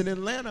 It's in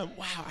Atlanta.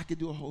 Wow, I could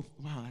do a whole,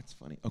 wow, that's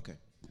funny. Okay.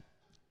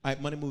 All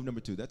right, money move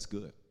number 2. That's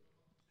good.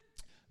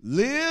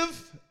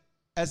 Live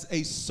as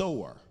a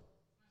sower,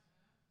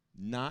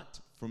 not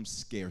from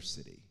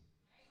scarcity.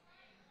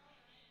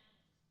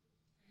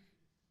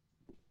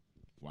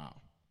 Wow.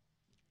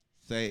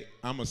 Say,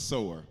 I'm a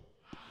sower.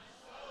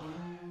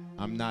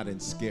 I'm not in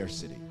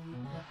scarcity.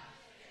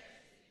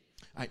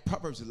 All right,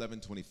 Proverbs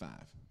 11:25. All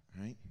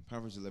right,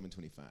 Proverbs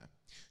 11:25.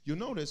 You'll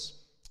notice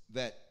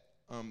that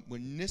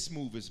when this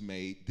move is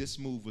made, this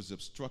move was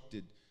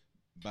obstructed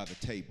by the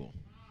table.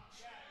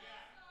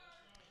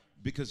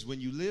 Because when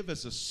you live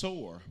as a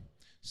sower,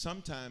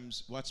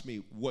 sometimes, watch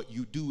me, what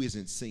you do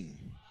isn't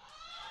seen.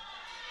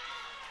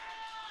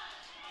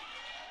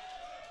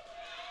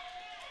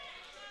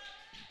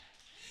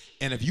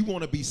 And if you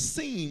want to be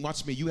seen,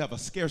 watch me, you have a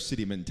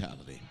scarcity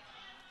mentality.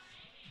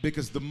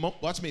 Because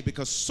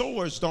because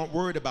sowers don't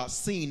worry about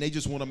seen, they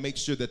just want to make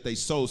sure that they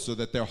sow so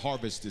that their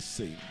harvest is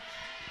seen.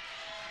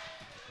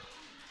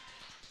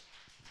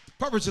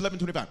 Proverbs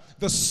 11:25.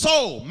 The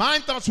soul,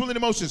 mind, thoughts, will, and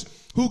emotions,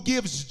 who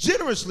gives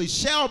generously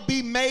shall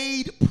be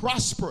made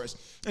prosperous.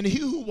 And he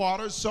who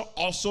waters shall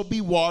also be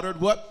watered,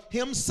 what?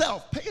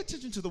 Himself. Pay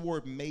attention to the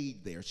word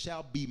made there,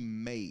 shall be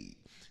made.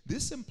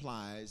 This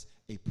implies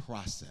a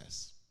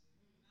process.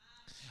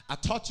 I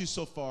taught you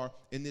so far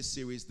in this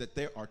series that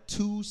there are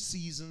 2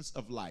 seasons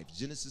of life.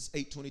 Genesis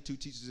 8:22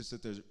 teaches us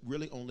that there's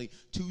really only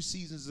 2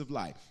 seasons of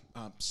life,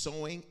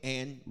 sowing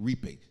and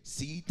reaping,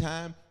 seed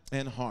time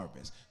and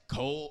harvest,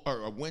 cold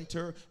or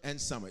winter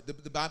and summer.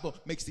 The Bible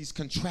makes these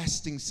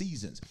contrasting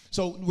seasons.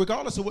 So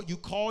regardless of what you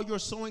call your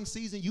sowing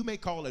season, you may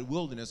call it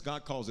wilderness,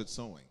 God calls it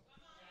sowing.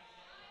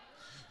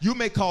 You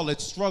may call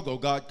it struggle,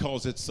 God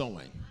calls it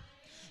sowing.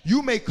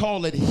 You may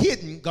call it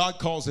hidden, God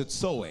calls it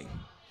sowing.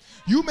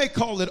 You may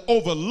call it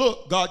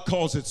overlooked, God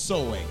calls it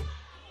sowing.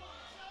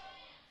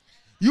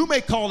 You may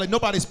call it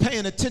nobody's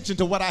paying attention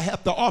to what I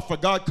have to offer,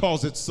 God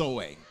calls it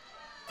sowing.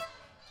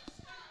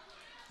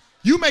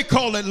 You may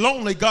call it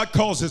lonely, God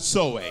calls it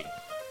sowing.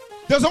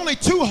 There's only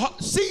 2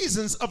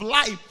 seasons of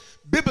life,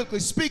 biblically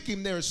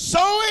speaking. There's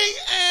sowing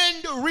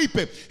and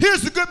reaping.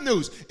 Here's the good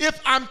news. If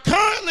I'm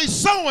currently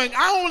sowing,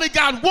 I only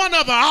got one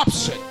other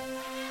option.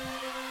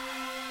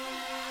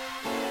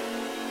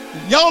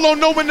 Y'all don't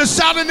know when to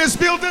shout in this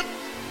building?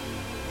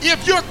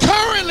 If you're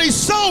currently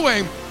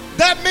sowing,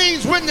 that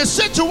means when the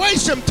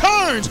situation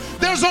turns,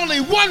 there's only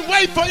one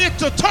way for it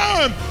to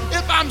turn.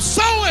 If I'm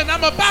sowing,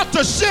 I'm about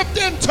to shift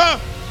into.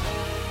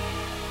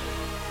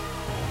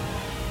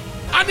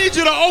 I need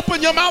you to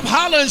open your mouth,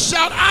 holler, and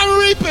shout, I'm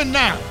reaping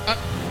now.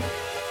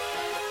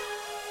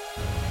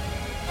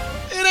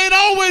 It ain't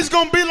always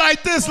going to be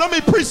like this. Let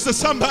me preach to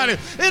somebody.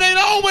 It ain't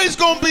always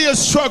going to be a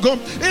struggle.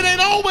 It ain't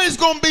always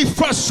going to be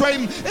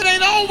frustrating. It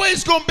ain't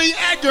always going to be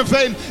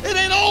aggravating. It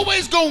ain't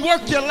always going to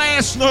work your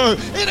last nerve.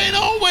 It ain't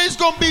always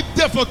going to be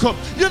difficult.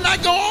 You're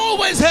not going to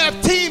always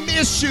have team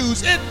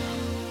issues.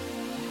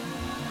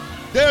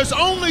 There's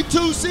only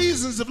 2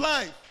 seasons of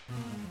life.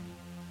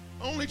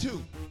 Only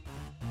 2.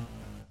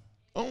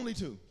 Only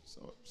 2.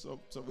 So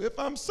if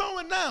I'm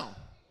sowing now,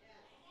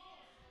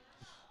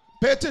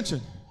 pay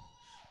attention.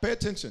 Pay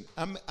attention.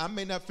 I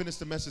may not finish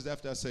the message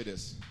after I say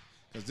this,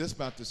 because this is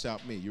about to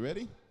shout me. You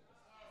ready?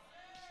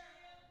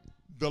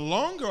 The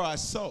longer I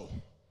sow.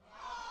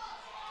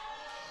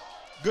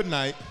 Good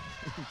night.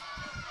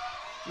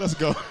 Let's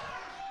go.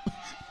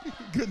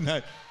 Good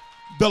night.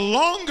 The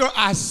longer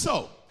I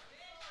sow,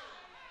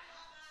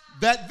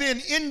 that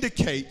then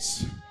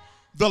indicates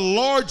the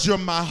larger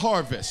my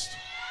harvest.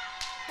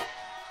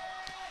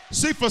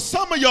 See, for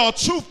some of y'all,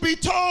 truth be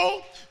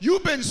told,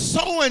 you've been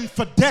sowing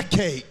for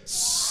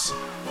decades.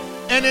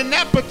 And in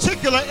that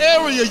particular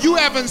area, you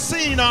haven't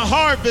seen a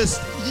harvest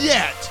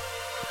yet.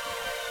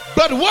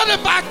 But what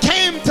if I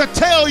came to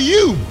tell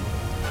you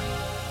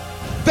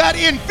that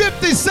in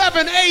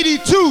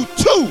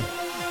 5782-2,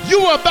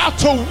 you're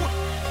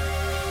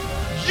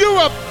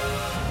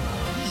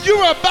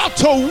about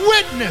to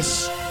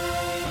witness.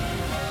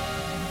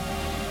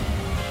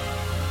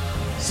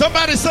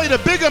 Somebody say, the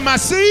bigger my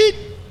seed,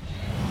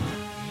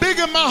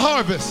 bigger my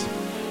harvest.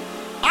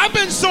 I've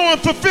been sowing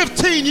for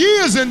 15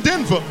 years in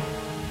Denver.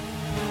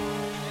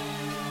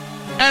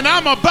 And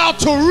I'm about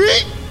to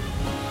reap.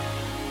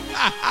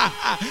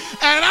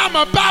 And I'm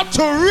about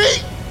to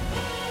reap.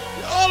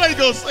 Y'all ain't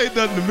gonna say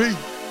nothing to me.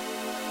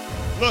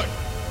 Look,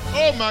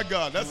 oh my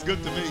God, that's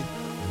good to me.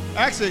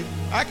 Actually,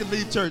 I can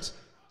leave church.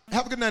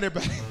 Have a good night,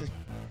 everybody.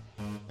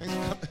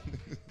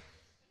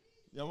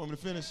 Y'all want me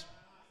to finish?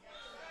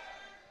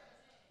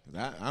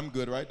 I'm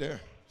good right there.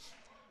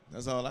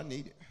 That's all I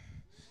needed.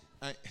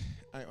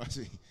 Watch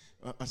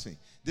me.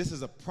 This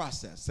is a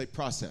process. Say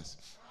process.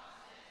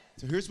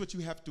 So here's what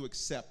you have to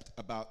accept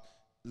about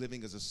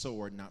living as a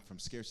sower, not from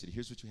scarcity.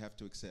 Here's what you have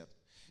to accept.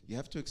 You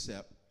have to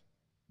accept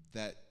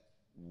that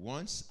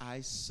once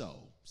I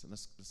sow, so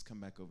let's come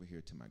back over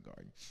here to my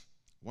garden.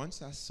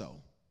 Once I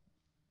sow,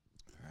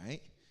 all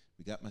right,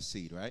 we got my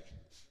seed, right?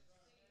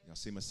 Y'all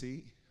see my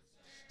seed?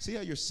 See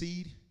how your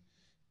seed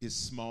is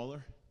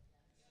smaller?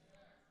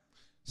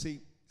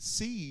 See,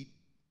 seed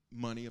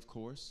money, of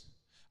course.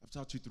 I've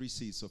taught you 3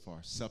 C's so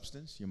far.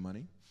 Substance, your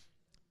money.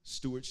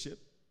 stewardship,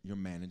 your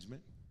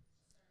management,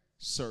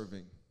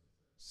 serving,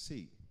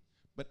 seed.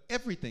 But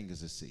everything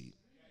is a seed.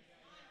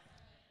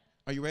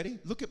 Are you ready?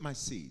 Look at my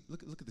seed.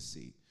 Look at the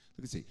seed. Look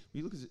at the seed. When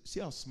you look at it, see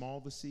how small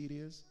the seed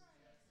is?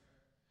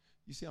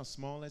 You see how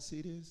small that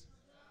seed is?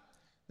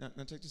 Now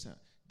check this out.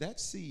 That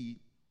seed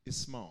is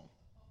small.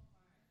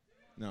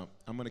 Now,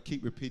 I'm going to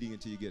keep repeating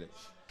until you get it.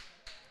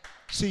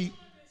 See,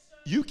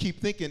 you keep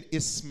thinking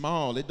it's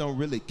small. It don't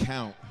really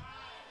count.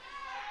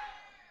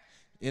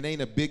 It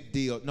ain't a big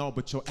deal. No,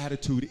 but your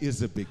attitude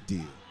is a big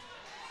deal.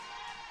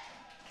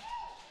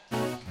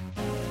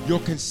 Your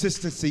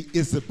consistency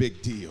is a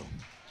big deal.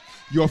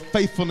 Your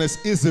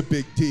faithfulness is a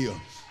big deal.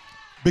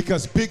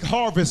 Because big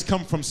harvests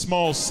come from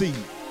small seed.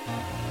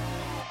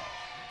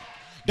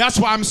 That's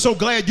why I'm so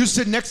glad you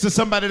sit next to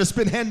somebody that's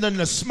been handling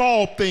the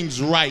small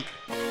things right.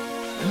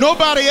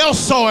 Nobody else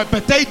saw it,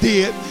 but they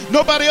did.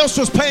 Nobody else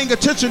was paying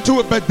attention to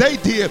it, but they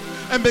did.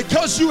 And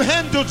because you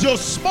handled your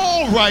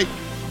small right,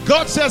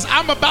 God says,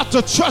 I'm about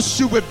to trust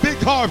you with big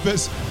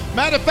harvest.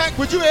 Matter of fact,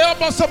 would you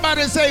elbow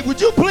somebody and say,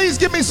 would you please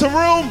give me some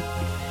room?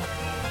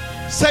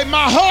 Say,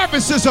 my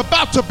harvest is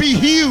about to be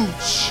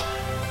huge.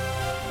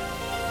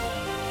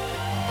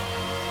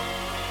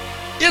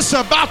 It's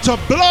about to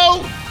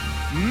blow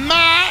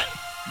my.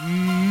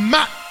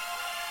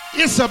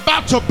 It's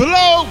about to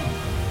blow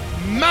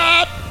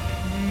my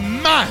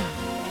mind.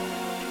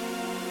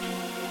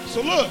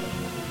 So look,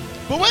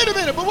 but wait a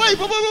minute, but wait.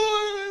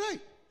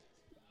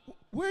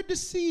 Where'd the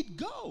seed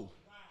go?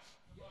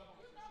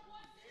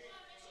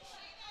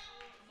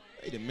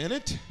 Wait a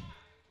minute.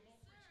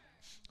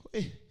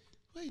 Wait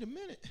a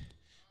minute.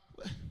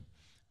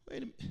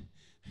 Wait a minute.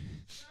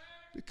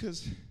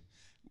 Because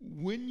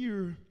when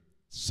you're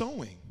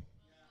sowing,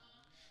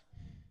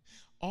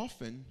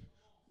 often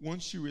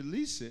once you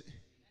release it,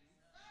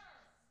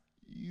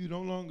 you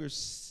no longer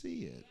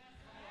see it.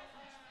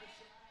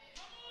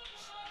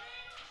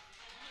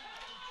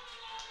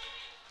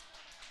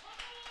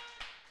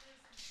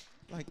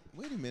 Like,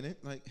 wait a minute,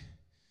 like,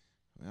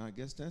 well, I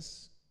guess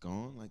that's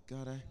gone. Like,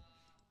 God,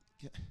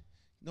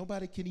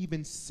 nobody can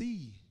even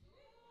see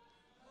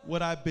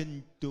what I've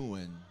been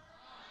doing.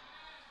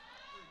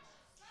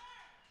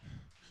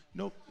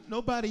 No,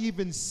 nobody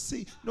even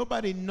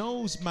nobody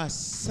knows my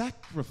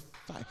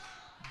sacrifice.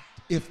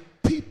 If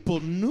people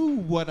knew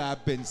what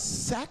I've been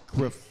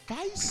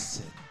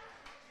sacrificing,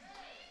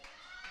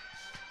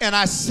 and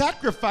I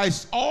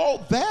sacrificed all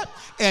that,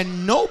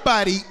 and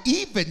nobody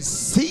even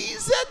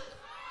sees it.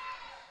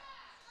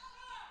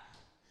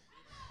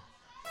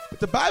 But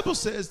the Bible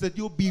says that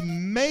you'll be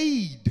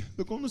made,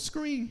 look on the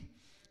screen,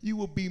 you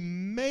will be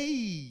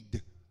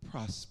made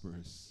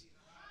prosperous.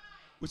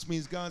 Which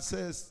means God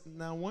says,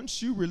 now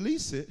once you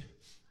release it,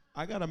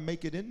 I got to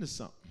make it into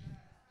something.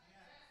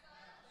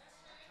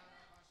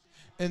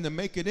 And to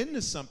make it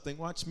into something,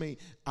 watch me,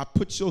 I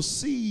put your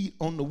seed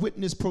on the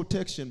witness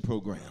protection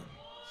program.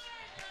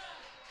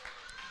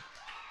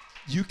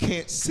 You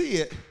can't see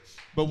it,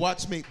 but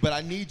watch me. But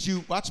I need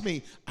you, watch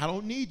me. I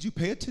don't need you,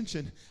 pay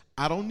attention.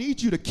 I don't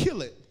need you to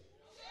kill it.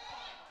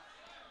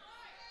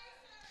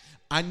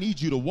 I need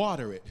you to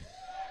water it.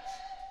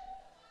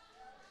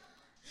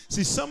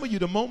 See, some of you,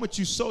 the moment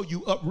you sow,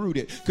 you uproot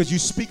it because you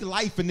speak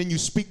life and then you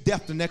speak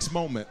death the next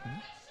moment.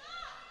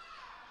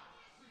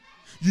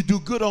 You do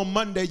good on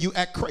Monday, you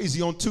act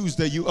crazy on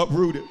Tuesday, you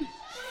uproot it.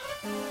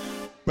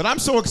 But I'm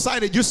so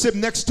excited you're sitting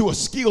next to a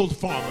skilled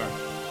farmer.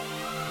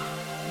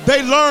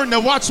 They learn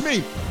that, watch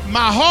me,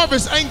 my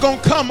harvest ain't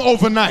gonna come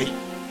overnight.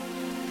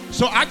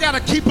 So I gotta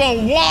keep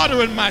on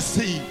watering my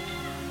seed.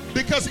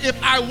 Because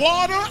if I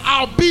water,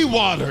 I'll be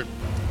watered.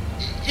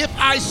 If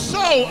I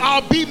sow,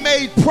 I'll be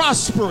made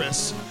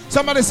prosperous.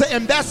 Somebody say,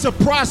 and that's a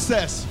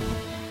process.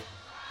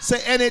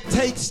 Say, and it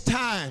takes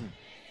time.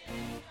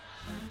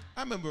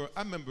 I remember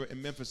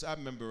in Memphis,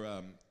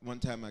 one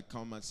time I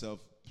called myself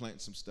planting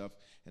some stuff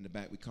in the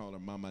back. We called her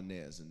Mama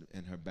Nez,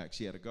 and her back,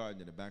 she had a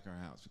garden in the back of her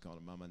house. We called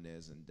her Mama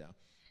Nez,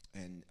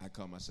 and I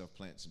called myself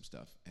planting some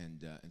stuff.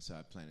 And so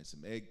I planted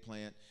some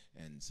eggplant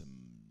and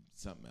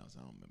something else.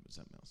 I don't remember,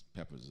 something else,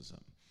 peppers or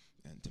something,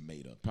 and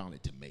tomato, probably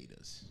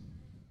tomatoes.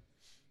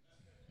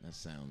 That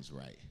sounds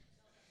right.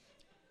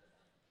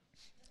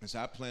 And so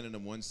I planted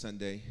them one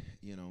Sunday,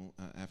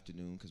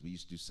 afternoon, because we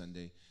used to do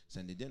Sunday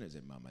dinners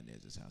at Mama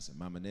Nez's house. And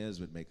Mama Nez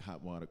would make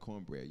hot water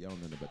cornbread. Y'all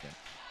know about that.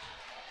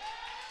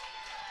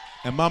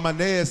 And Mama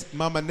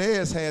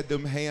Nez had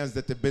them hands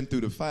that had been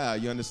through the fire,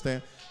 you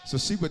understand? So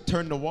she would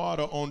turn the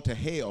water on to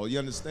hell, you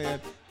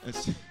understand?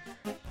 And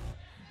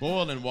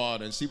boiling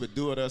water, and she would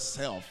do it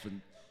herself,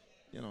 and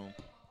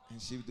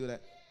she would do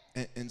that.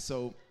 And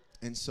so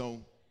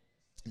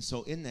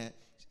in that,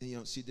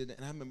 she did that,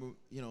 and I remember,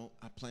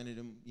 I planted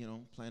them,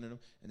 and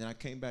then I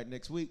came back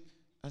next week.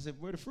 I said,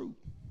 where the fruit?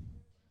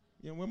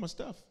 Where my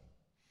stuff?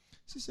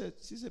 She said,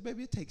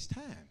 baby, it takes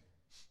time.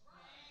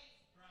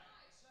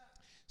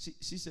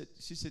 She said,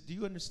 do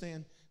you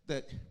understand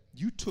that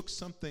you took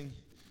something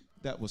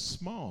that was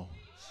small?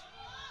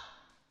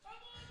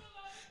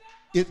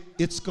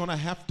 It's gonna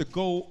have to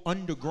go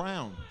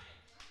underground.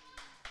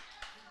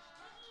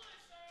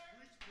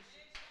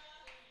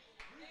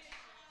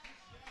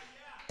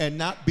 and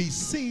not be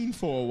seen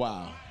for a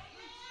while.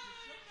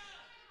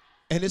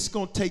 And it's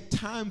going to take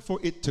time for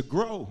it to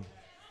grow.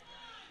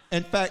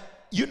 In fact,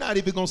 you're not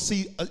even going to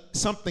see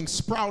something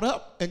sprout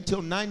up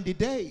until 90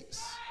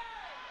 days.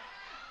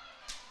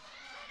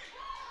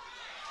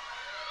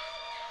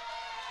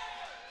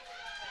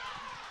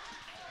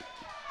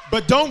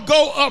 But don't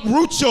go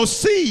uproot your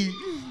seed,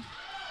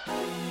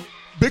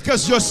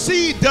 because your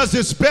seed does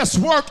its best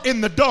work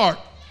in the dark.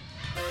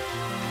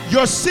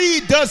 Your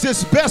seed does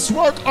its best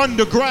work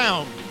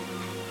underground.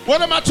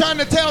 What am I trying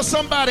to tell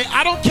somebody?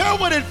 I don't care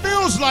what it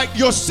feels like,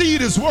 your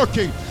seed is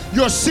working.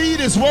 Your seed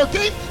is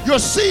working. Your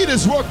seed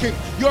is working.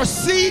 Your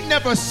seed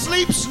never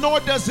sleeps, nor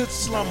does it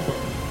slumber.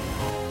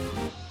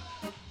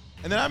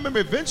 And then I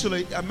remember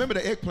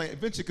the eggplant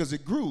eventually, because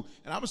it grew,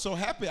 and I was so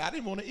happy I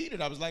didn't want to eat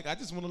it. I was like, I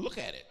just want to look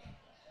at it.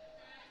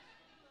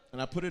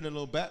 And I put it in a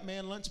little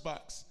Batman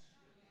lunchbox,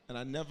 and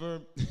I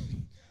never,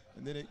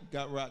 and then it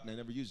got rotten. I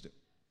never used it.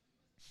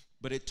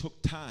 But it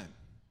took time.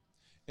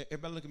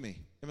 Everybody look at me.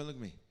 Everybody look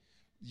at me.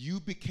 You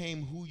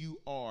became who you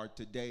are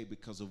today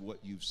because of what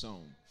you've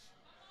sown.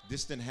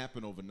 This didn't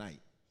happen overnight.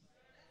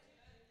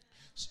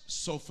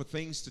 So for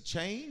things to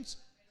change,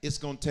 it's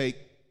going to take,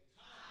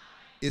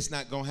 it's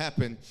not going to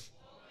happen.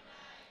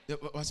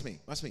 Watch me.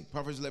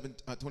 Proverbs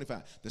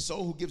 11:25. The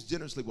soul who gives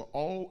generously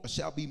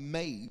shall be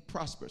made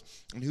prosperous,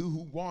 and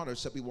who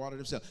waters shall be watered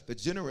himself. The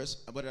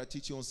generous, what did I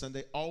teach you on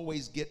Sunday?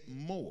 Always get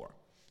more.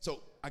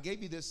 So I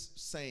gave you this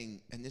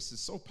saying, and this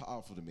is so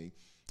powerful to me.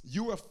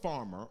 You're a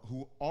farmer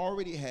who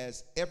already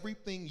has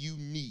everything you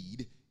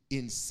need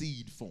in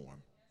seed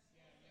form.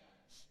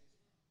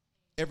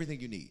 Everything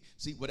you need.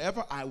 See,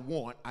 whatever I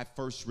want, I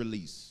first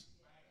release.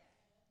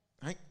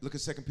 Right? Look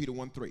at 2 Peter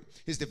 1:3.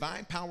 His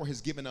divine power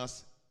has given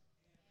us.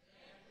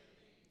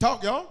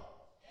 Talk, y'all.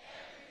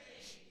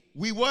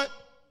 We what?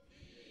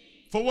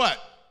 For what?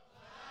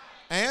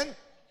 And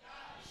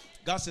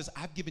God says,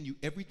 I've given you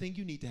everything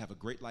you need to have a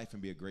great life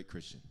and be a great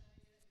Christian.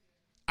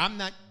 I'm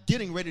not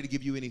getting ready to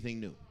give you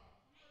anything new.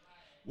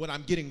 What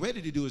I'm getting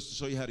ready to do is to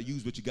show you how to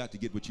use what you got to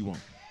get what you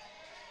want.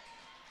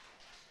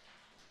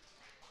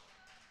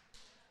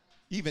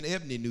 Even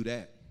Ebony knew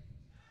that.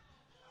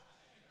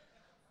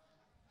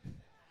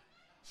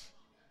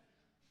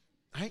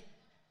 Right?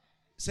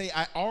 Say,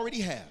 I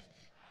already have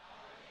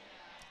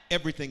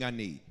everything I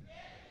need.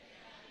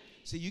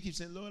 See, you keep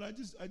saying, Lord, I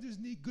just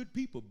need good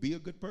people. Be a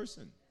good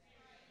person.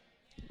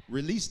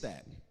 Release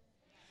that.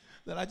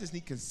 That I just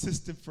need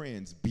consistent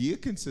friends. Be a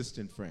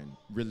consistent friend.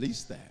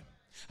 Release that.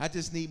 I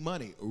just need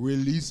money.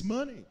 Release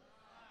money.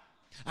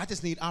 I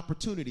just need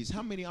opportunities.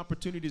 How many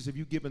opportunities have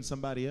you given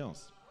somebody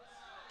else?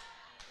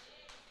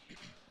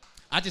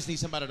 I just need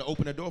somebody to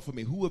open a door for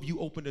me. Who have you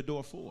opened a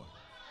door for?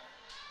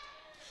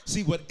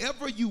 See,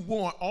 whatever you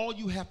want, all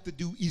you have to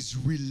do is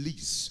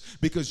release.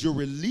 Because your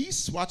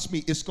release, watch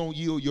me, it's going to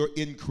yield your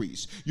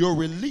increase. Your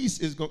release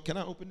is going, can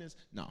I open this?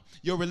 No.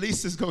 Your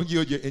release is going to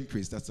yield your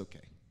increase. That's okay.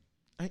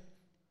 All right?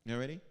 You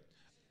ready?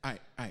 All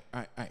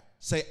right.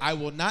 Say, I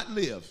will not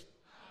live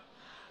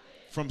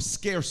from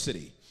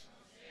scarcity,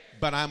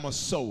 but I'm a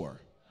sower.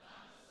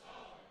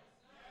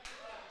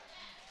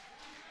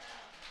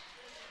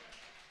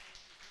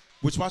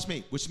 Which, watch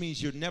me, which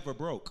means you're never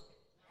broke.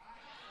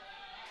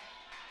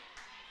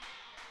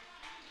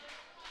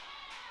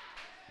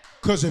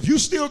 Because if you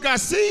still got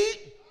seed,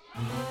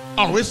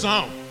 oh, it's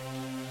on.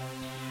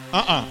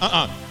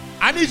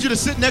 I need you to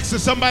sit next to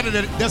somebody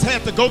that's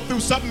had to go through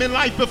something in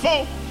life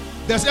before,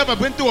 that's ever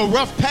been through a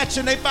rough patch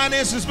in their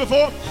finances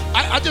before.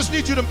 I just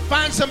need you to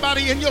find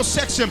somebody in your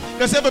section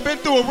that's ever been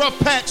through a rough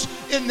patch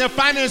in their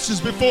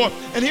finances before.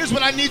 And here's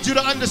what I need you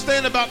to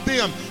understand about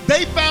them.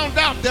 They found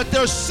out that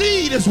their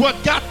seed is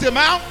what got them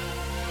out.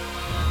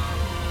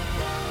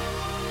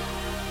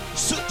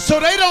 So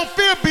they don't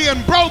fear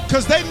being broke,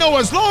 because they know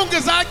as long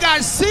as I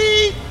got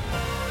seed,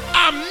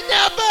 I'm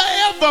never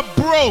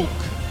ever broke.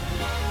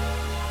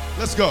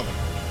 Let's go.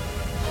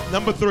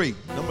 Number three.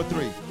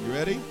 You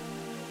ready?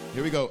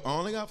 Here we go. I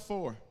only got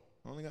four.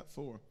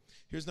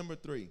 Here's number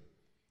 3.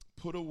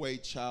 Put away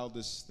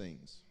childish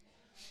things.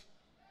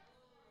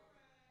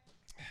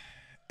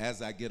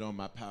 As I get on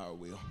my power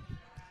wheel.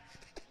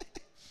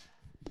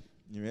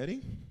 You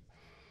ready?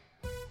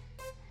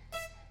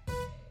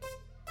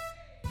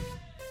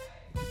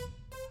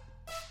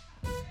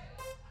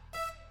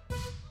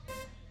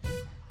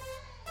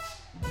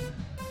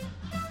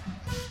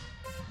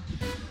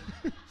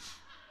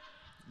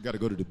 Got to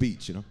go to the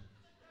beach, you know.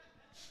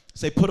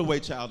 Say, put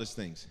away childish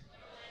things.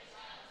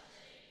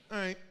 All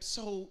right,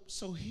 so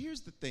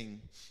here's the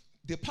thing.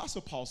 The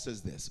Apostle Paul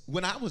says this.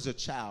 When I was a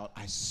child,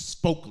 I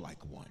spoke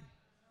like one.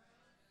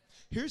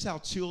 Here's how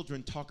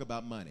children talk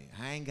about money.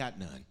 I ain't got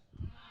none.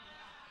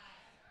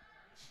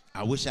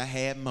 I wish I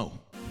had more.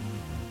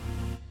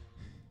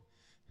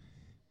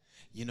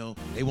 You know,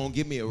 they won't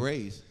give me a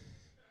raise.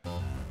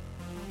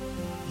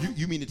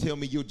 You mean to tell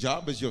me your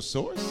job is your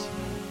source?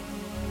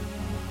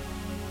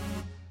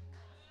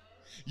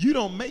 You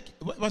don't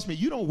watch me,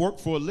 you don't work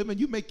for a living,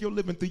 you make your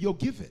living through your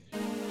giving.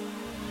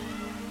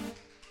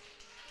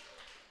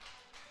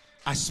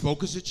 I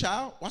spoke as a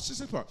child. Watch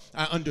this part.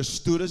 I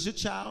understood as a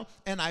child,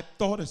 and I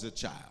thought as a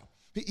child.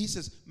 He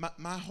says,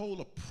 my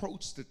whole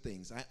approach to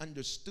things, I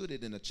understood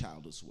it in a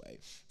childish way,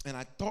 and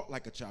I thought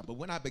like a child. But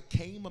when I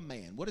became a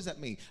man, what does that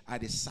mean? I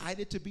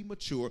decided to be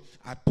mature.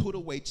 I put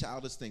away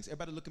childish things.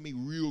 Everybody look at me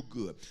real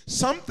good.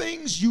 Some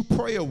things you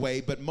pray away,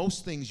 but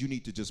most things you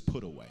need to just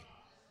put away.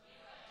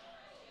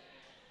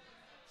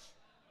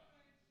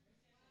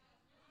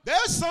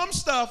 There's some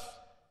stuff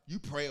you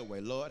pray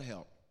away. Lord,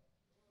 help.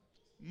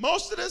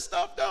 Most of this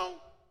stuff, don't.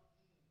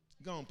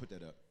 Go on, put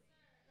that up.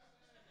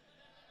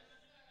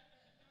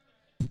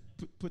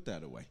 Put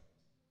that away.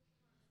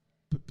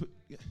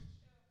 Yeah.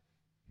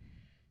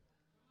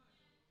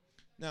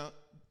 Now,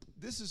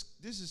 this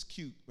is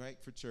cute, right,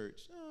 for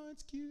church. Oh,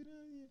 it's cute.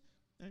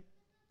 Yeah. Right?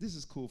 This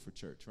is cool for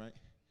church, right?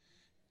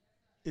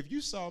 If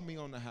you saw me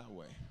on the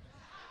highway,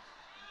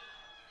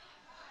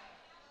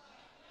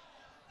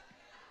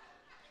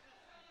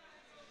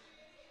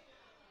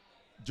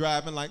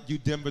 driving like you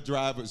Denver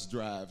drivers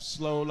drive,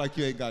 slow like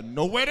you ain't got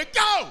nowhere to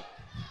go.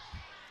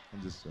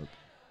 I'm just joking.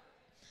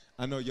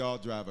 I know y'all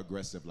drive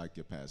aggressive like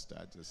your pastor.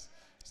 It's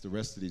the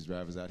rest of these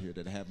drivers out here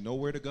that have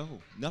nowhere to go,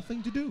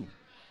 nothing to do.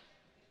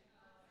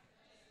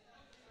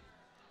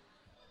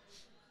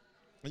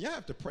 And y'all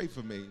have to pray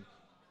for me,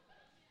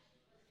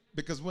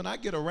 because when I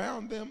get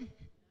around them,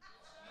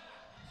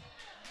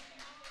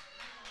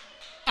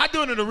 I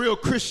do it in a real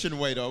Christian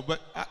way though,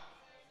 but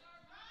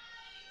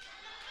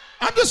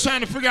I'm just trying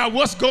to figure out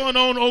what's going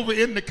on over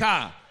in the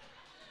car,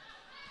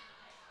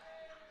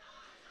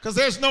 because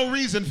there's no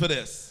reason for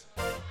this.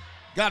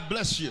 God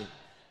bless you.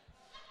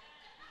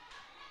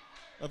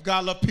 Of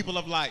God love people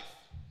of life.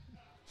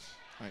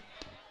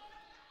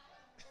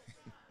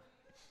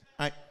 All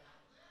right.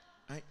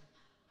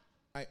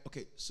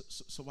 Okay,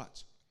 so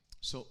watch.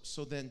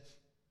 So then,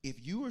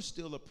 if you are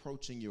still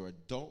approaching your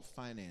adult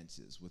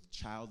finances with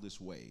childish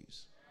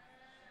ways,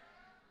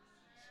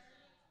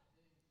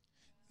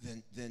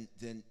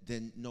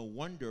 then no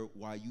wonder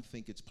why you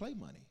think it's play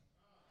money.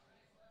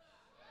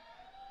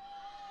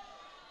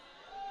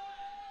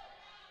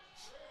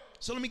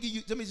 So let me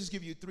just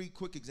give you three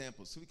quick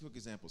examples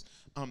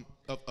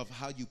of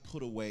how you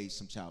put away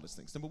some childish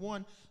things. Number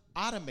one,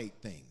 automate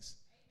things.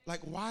 Like,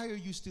 why are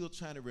you still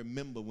trying to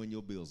remember when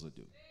your bills are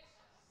due?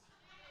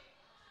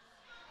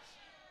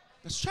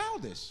 That's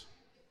childish.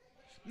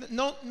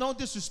 No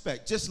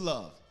disrespect, just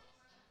love.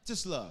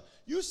 Just love.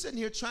 You're sitting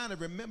here trying to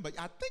remember.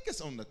 I think it's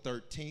on the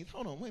 13th.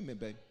 Hold on, wait a minute,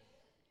 babe.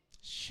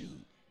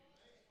 Shoot.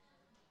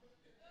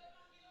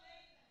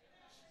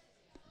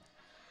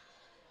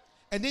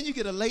 And then you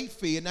get a late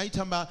fee, and now you're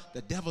talking about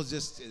the devil's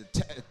just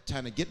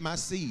trying to get my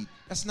seed.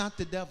 That's not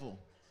the devil.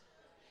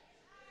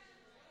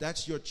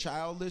 That's your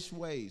childish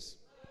ways.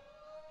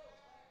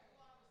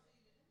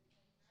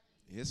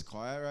 It's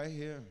quiet right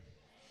here.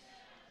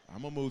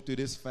 I'm going to move through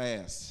this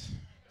fast.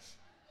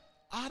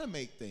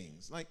 Automate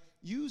things. Like,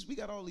 we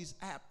got all these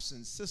apps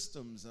and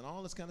systems and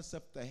all this kind of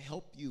stuff to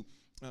help you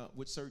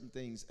with certain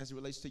things as it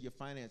relates to your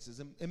finances.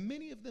 And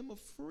many of them are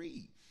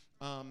free.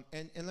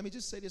 And let me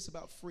just say this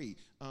about free.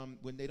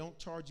 When they don't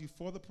charge you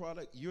for the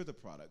product, you're the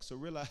product. So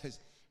realize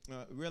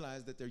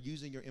that they're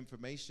using your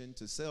information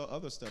to sell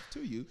other stuff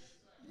to you.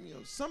 You know,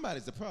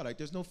 somebody's the product.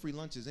 There's no free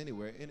lunches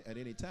anywhere at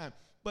any time.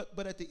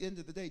 But at the end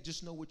of the day,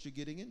 just know what you're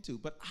getting into.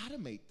 But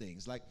automate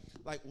things. Like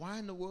why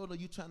in the world are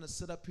you trying to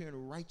sit up here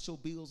and write your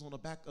bills on the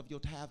back of your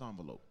tithe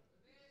envelope?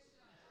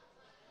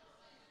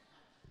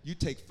 You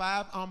take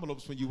 5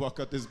 envelopes when you walk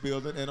out this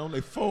building, and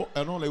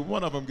only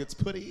one of them gets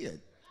put in.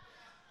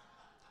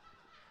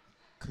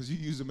 Because you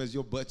use them as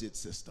your budget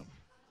system.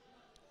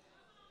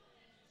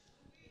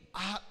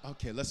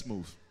 Okay, let's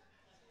move.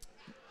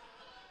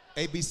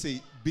 A, B,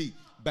 C, B.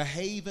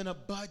 Behave in a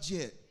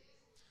budget.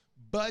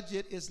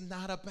 Budget is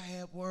not a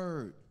bad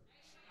word.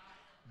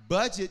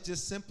 Budget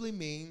just simply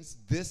means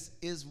this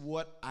is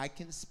what I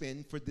can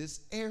spend for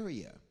this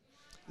area.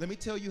 Let me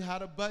tell you how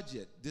to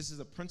budget. This is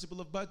a principle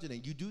of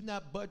budgeting. You do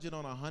not budget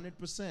on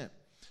 100%.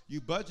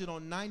 You budget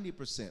on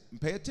 90%.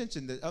 And pay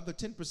attention, the other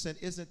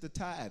 10% isn't the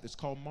tithe. It's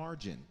called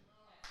margin.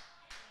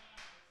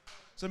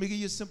 So let me give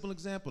you a simple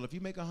example. If you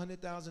make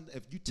 $100,000,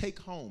 if you take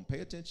home, pay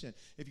attention,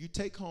 if you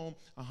take home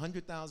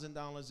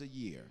 $100,000 a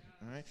year,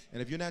 all right?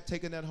 And if you're not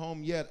taking that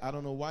home yet, I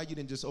don't know why you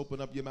didn't just open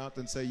up your mouth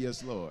and say,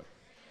 yes, Lord.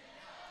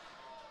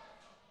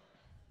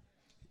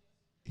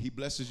 He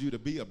blesses you to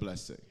be a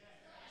blessing.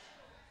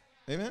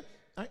 Amen?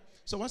 All right?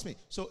 So watch me.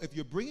 So if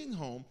you're bringing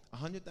home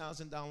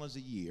 $100,000 a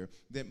year,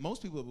 then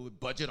most people would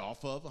budget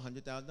off of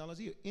 $100,000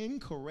 a year.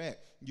 Incorrect.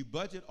 You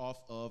budget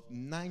off of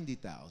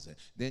 $90,000.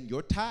 Then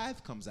your tithe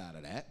comes out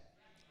of that.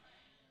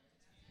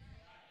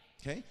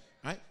 Okay?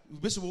 All right?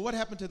 Bishop, well, what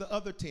happened to the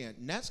other 10?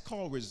 And that's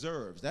called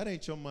reserves. That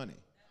ain't your money.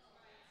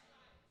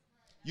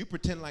 You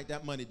pretend like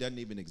that money doesn't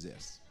even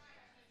exist.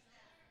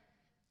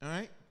 All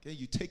right? Okay,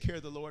 you take care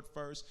of the Lord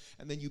first,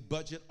 and then you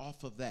budget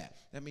off of that.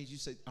 That means you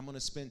say, I'm going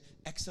to spend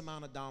X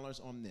amount of dollars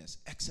on this,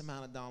 X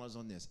amount of dollars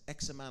on this,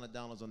 X amount of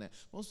dollars on that.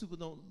 Most people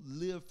don't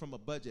live from a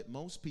budget.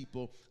 Most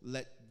people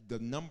let the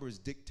numbers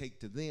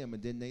dictate to them,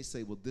 and then they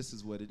say, well, this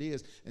is what it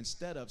is,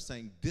 instead of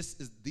saying,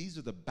 these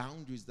are the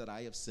boundaries that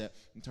I have set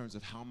in terms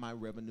of how my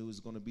revenue is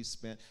going to be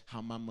spent,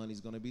 how my money is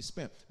going to be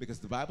spent. Because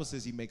the Bible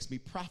says he makes me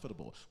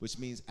profitable, which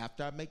means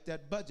after I make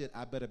that budget,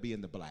 I better be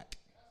in the black.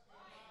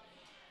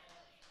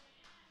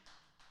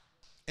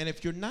 And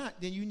if you're not,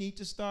 then you need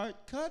to start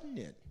cutting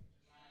it.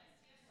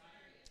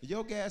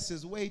 Your gas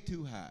is way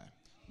too high.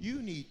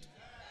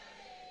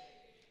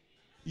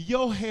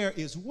 Your hair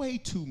is way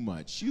too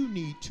much. You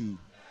need to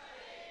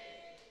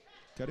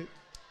cut it.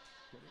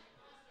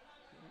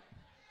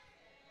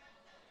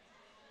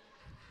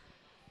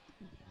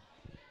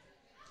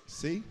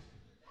 See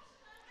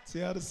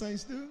how the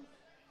saints do?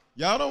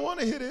 Y'all don't want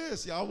to hear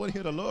this. Y'all want to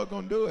hear the Lord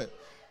gonna do it.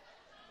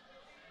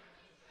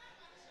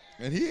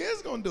 And he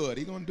is going to do it.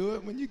 He's going to do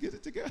it when you get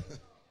it together.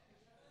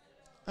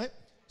 Right?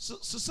 So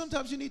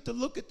sometimes you need to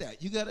look at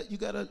that. You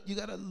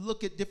gotta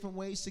look at different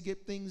ways to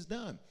get things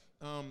done.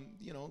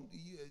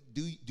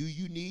 Do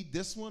you need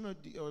this one or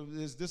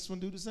does this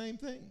one do the same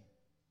thing?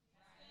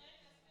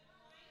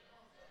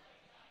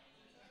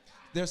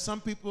 There's some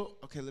people,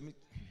 okay, I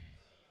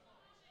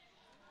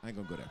ain't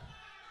going to go there.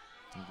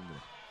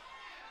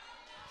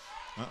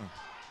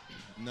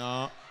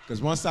 No,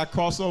 because once I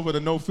cross over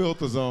the no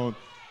filter zone,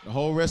 the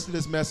whole rest of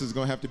this message is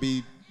going to have to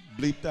be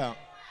bleeped out.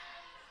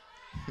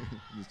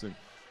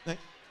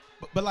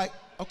 But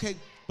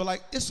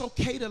it's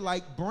okay to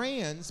like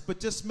brands, but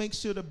just make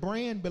sure the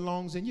brand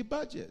belongs in your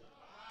budget.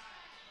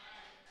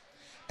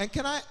 And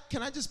can I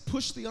just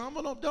push the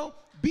envelope, though?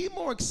 Be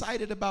more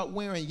excited about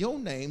wearing your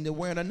name than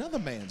wearing another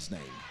man's name.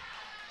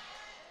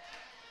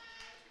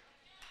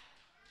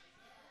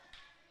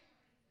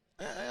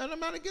 And I'm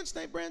not against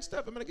name brand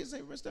stuff.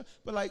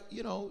 But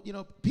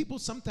people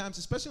sometimes,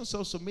 especially on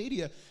social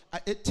media,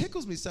 it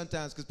tickles me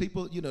sometimes because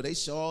people, they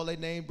show all their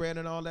name brand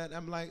and all that. And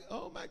I'm like,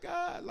 oh my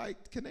God,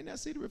 can they not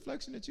see the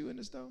reflection that you in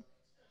this though?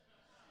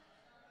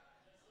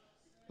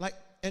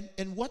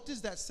 And what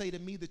does that say to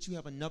me that you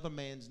have another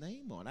man's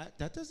name on?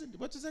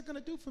 What is that going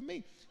to do for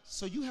me?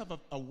 So you have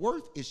a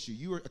worth issue.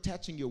 You are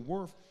attaching your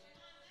worth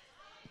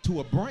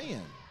to a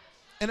brand.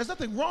 And there's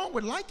nothing wrong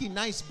with liking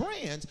nice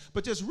brands,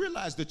 but just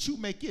realize that you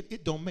make it,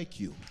 it don't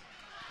make you.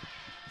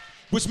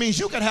 Which means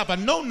you can have a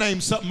no-name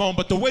something on,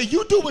 but the way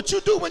you do what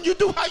you do when you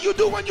do how you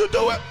do when you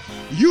do it,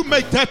 you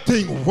make that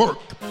thing work.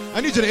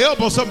 I need you to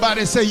elbow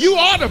somebody and say, you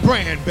are the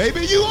brand,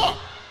 baby, you are.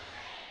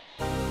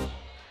 All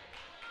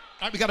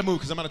right, we got to move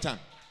because I'm out of time.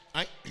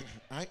 All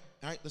right,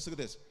 let's look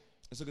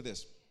at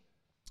this.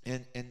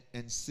 And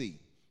see,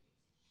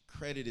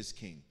 credit is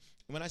king.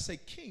 And when I say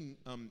king,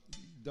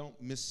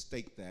 don't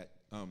mistake that.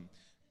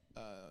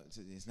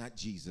 It's not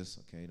Jesus,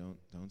 okay?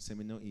 Don't send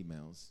me no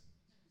emails.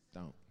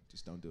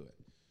 Just don't do it.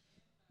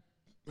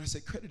 When I say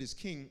credit is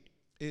king,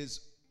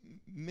 is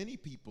many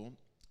people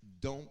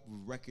don't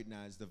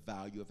recognize the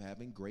value of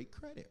having great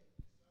credit.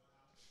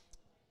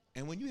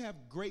 And when you have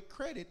great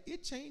credit,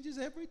 it changes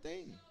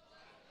everything.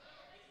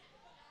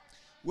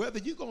 Whether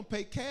you're going to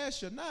pay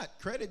cash or not,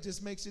 credit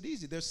just makes it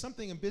easy. There's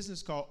something in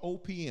business called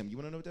OPM. You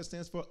want to know what that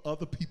stands for?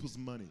 Other people's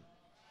money.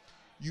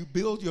 You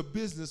build your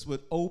business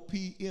with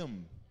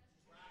OPM.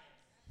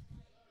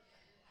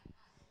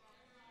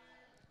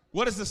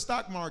 What is the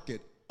stock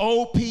market?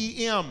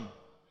 OPM.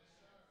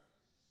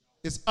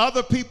 It's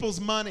other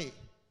people's money.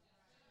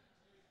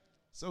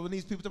 So when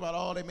these people talk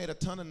about, they made a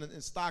ton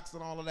in stocks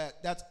and all of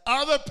that, that's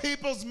other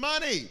people's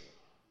money.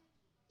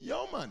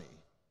 Your money.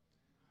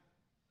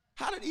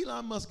 How did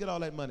Elon Musk get all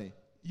that money?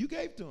 You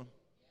gave to him.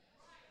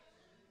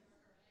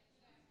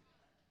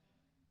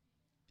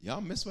 Y'all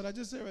missed what I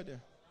just said right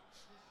there.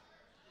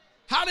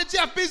 How did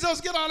Jeff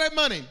Bezos get all that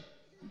money?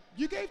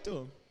 You gave to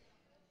him.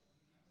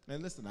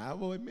 And listen, I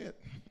will admit,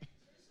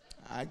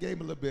 I gave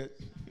him a little bit.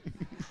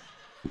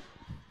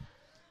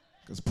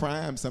 Because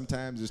Prime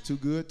sometimes is too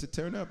good to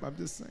turn up. I'm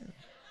just saying.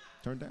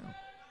 Turn down.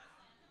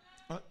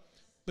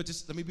 But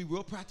just let me be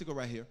real practical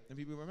right here.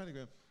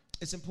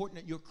 It's important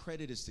that your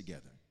credit is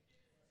together.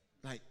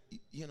 Like,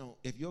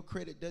 if your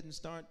credit doesn't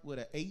start with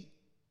an 8,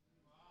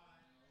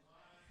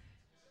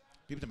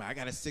 people tell me, I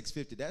got a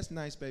 650. That's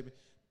nice, baby.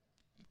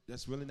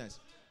 That's really nice.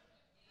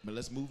 But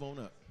let's move on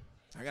up.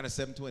 I got a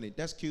 720.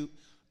 That's cute.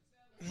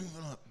 Moving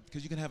up,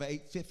 because you can have an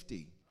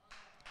 850.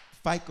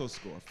 FICO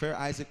score, Fair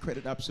Isaac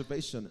Credit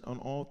Observation on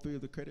all 3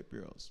 of the credit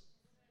bureaus.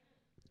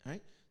 All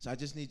right? So I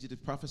just need you to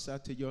prophesy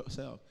to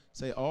yourself.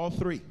 Say all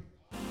 3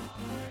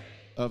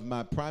 of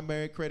my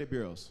primary credit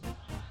bureaus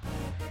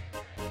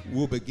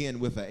will begin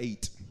with an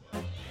 8.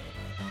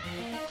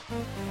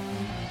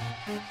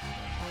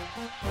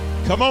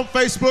 Come on,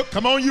 Facebook.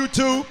 Come on,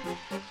 YouTube.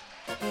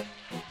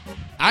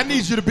 I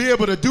need you to be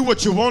able to do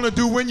what you want to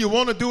do, when you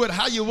want to do it,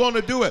 how you want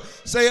to do it.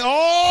 Say,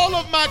 all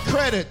of my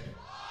credit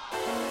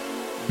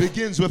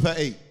begins with an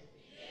 8.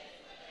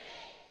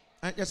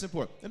 That's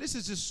important. And this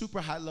is just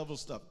super high level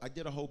stuff. I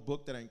did a whole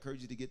book that I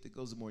encourage you to get that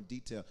goes in more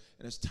detail.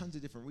 And there's tons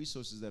of different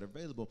resources that are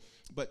available.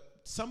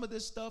 But some of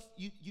this stuff,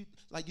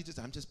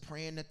 I'm just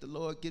praying that the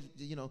Lord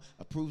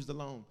approves the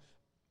loan.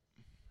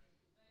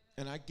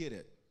 And I get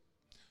it.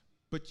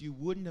 But you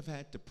wouldn't have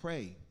had to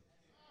pray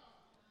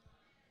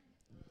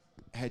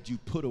had you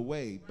put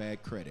away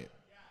bad credit.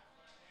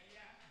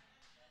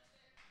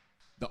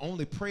 The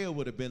only prayer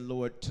would have been,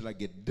 Lord, till I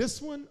get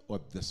this one or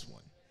this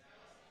one?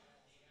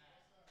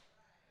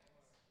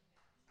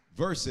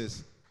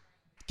 Versus,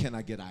 can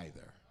I get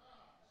either?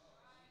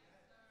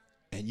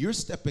 And you're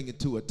stepping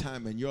into a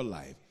time in your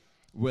life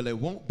where it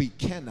won't be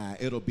can I,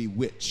 it'll be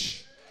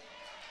which.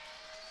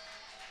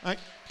 All right,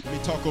 let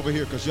me talk over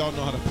here because y'all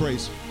know how to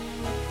praise.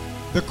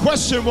 The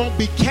question won't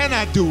be can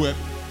I do it?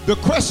 The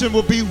question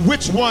will be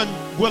which one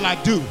will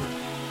I do?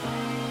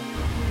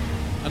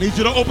 I need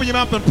you to open your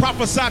mouth and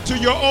prophesy to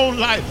your own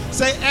life.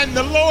 Say, and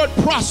the Lord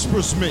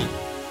prospers me. All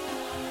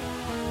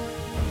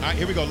right,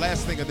 here we go.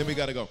 Last thing, and then we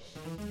got to go.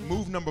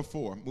 Move number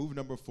 4. Move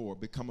number 4.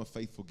 Become a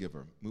faithful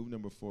giver. Move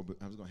number 4.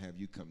 I was going to have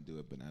you come do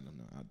it, but I don't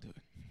know. I'll do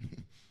it.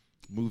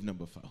 Move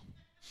number 4.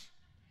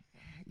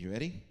 You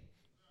ready?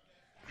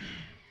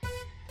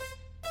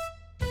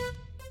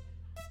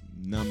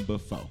 Number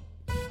 4.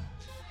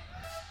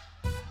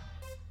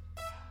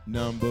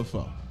 Number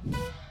 4.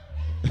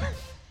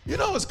 You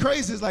know what's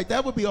crazy? It's like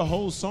that would be a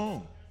whole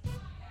song.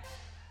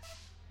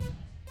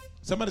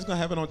 Somebody's going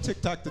to have it on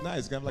TikTok tonight.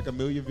 It's going to have like 1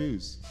 million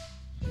views.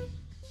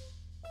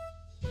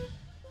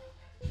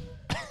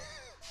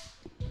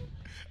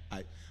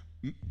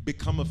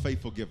 Become a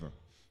faithful giver.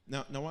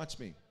 Now watch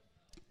me.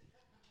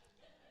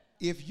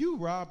 If you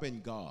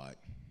robbing God,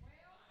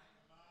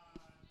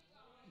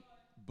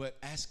 but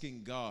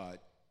asking God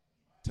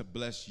to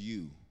bless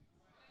you,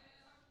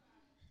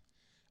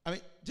 I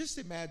mean, just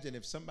imagine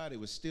if somebody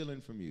was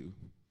stealing from you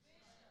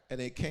and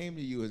they came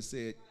to you and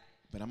said,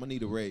 but I'm going to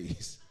need a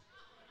raise.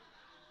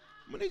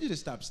 I'm going to need you to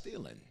stop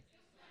stealing.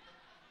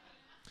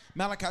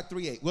 Malachi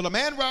 3:8. Will a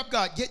man rob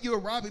God? Yet you are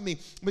robbing me.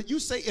 But you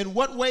say, in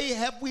what way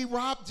have we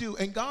robbed you?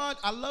 And God,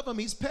 I love him.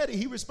 He's petty.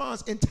 He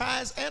responds, in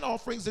tithes and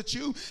offerings that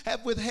you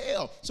have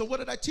withheld. So what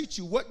did I teach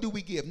you? What do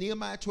we give?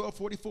 Nehemiah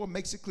 12:44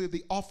 makes it clear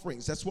the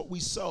offerings. That's what we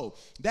sow.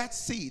 That's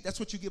seed. That's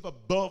what you give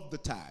above the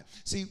tithe.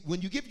 See,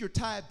 when you give your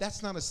tithe,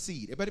 that's not a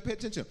seed. Everybody pay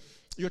attention.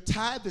 Your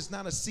tithe is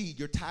not a seed.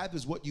 Your tithe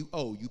is what you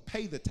owe. You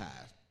pay the tithe.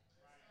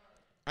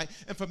 Right?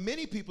 And for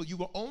many people, you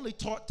were only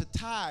taught to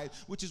tithe,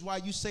 which is why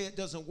you say it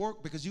doesn't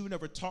work, because you were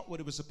never taught what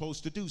it was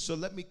supposed to do. So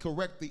let me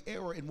correct the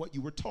error in what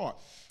you were taught.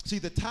 See,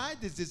 the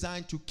tithe is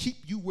designed to keep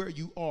you where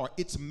you are.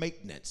 It's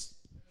maintenance.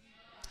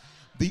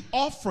 The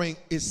offering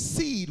is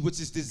seed, which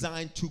is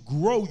designed to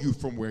grow you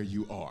from where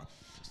you are.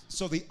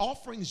 So the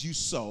offerings you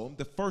sow,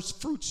 the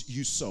first fruits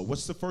you sow.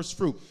 What's the first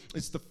fruit?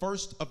 It's the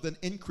first of the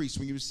increase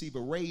when you receive a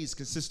raise,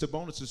 consistent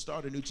bonus to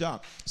start a new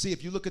job. See,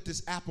 if you look at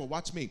this apple,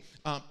 watch me.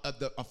 A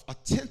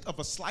tenth of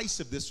a slice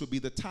of this would be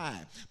the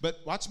tithe. But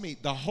watch me,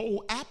 the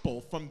whole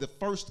apple from the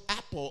first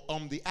apple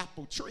on the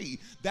apple tree,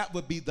 that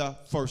would be the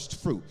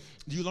first fruit.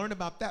 You learn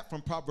about that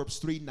from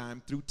Proverbs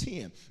 3:9 through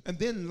 10. And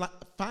then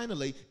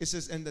finally, it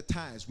says in the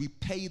tithes, we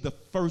pay the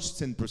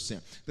first 10%.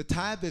 The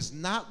tithe is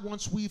not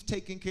once we've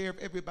taken care of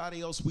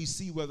everybody else, we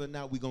see whether or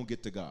not we're going to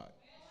get to God.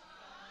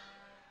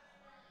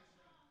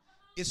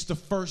 It's the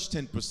first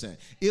 10%.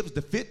 It was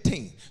the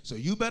 15. So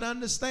you better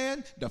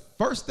understand, the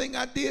first thing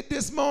I did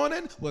this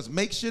morning was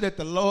make sure that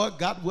the Lord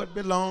got what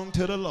belonged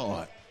to the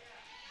Lord.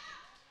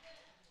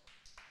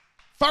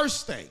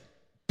 First thing,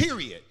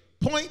 period,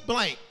 point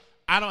blank.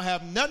 I don't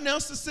have nothing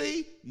else to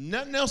see,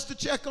 nothing else to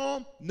check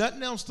on,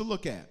 nothing else to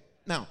look at.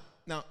 Now,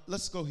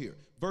 let's go here.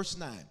 Verse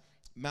 9,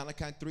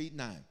 Malachi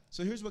 3:9.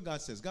 So here's what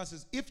God says. God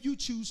says, if you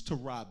choose to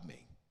rob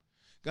me,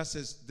 God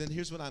says, then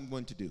here's what I'm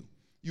going to do.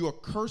 You are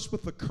cursed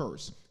with a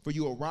curse, for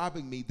you are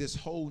robbing me, this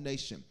whole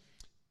nation.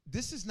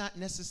 This is not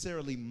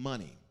necessarily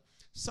money.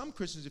 Some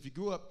Christians, if you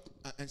grew up,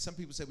 and some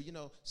people say, well, you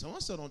know,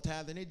 so-and-so don't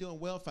tithe, and they're doing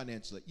well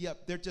financially.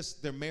 Yep,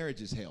 their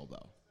marriage is hell,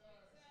 though.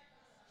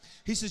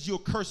 He says you're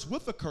cursed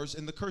with a curse,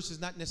 and the curse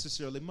is not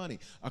necessarily money.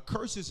 A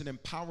curse is an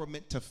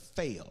empowerment to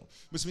fail,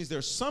 which means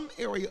there's some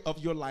area of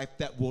your life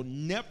that will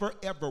never,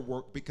 ever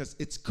work because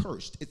it's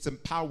cursed. It's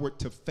empowered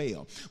to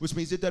fail, which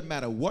means it doesn't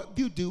matter what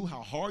you do,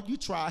 how hard you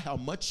try, how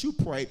much you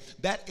pray,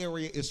 that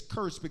area is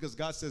cursed because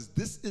God says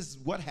this is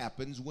what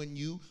happens when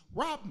you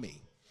rob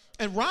me.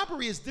 And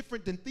robbery is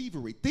different than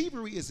thievery.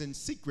 Thievery is in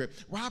secret.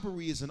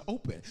 Robbery is in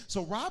open.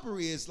 So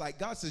robbery is like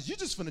God says, you're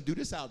just going to do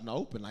this out in the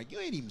open. Like you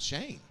ain't even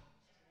ashamed.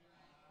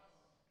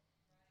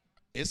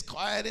 It's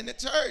quiet in the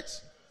church.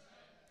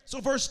 So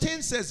verse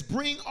 10 says,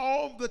 bring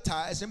all the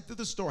tithes into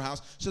the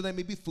storehouse so there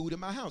may be food in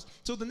my house.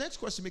 So the next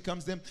question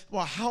becomes then,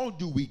 well, how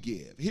do we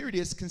give? Here it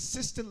is,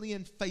 consistently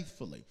and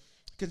faithfully.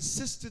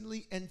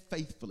 Consistently and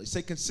faithfully.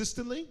 Say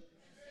consistently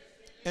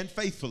and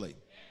faithfully.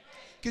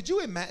 Could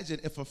you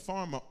imagine if a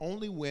farmer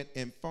only went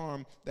and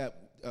farmed that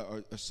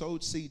or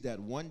sowed seed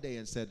that one day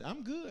and said,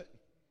 I'm good?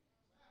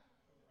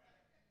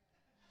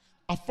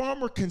 A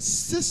farmer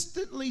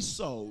consistently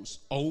sows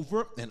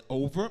over and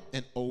over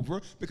and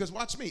over, because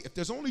watch me, if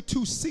there's only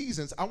 2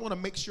 seasons, I want to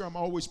make sure I'm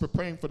always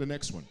preparing for the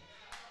next one.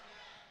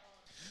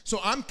 So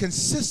I'm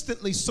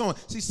consistently sowing.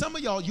 See, some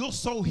of y'all, you'll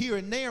sow here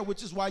and there,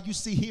 which is why you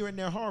see here and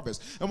there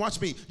harvest. And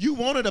watch me, you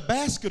wanted a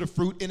basket of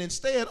fruit, and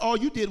instead all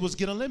you did was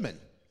get a lemon.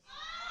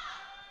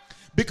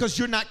 Because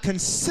you're not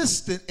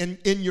consistent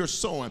in your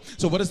sowing.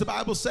 So what does the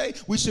Bible say?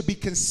 We should be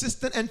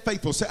consistent and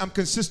faithful. Say, I'm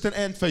consistent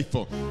and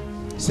faithful.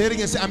 Say it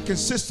again. Say, I'm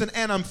consistent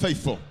and I'm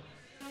faithful.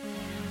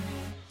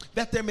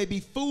 That there may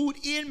be food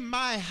in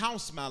my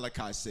house,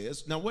 Malachi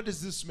says. Now, what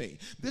does this mean?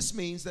 This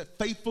means that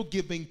faithful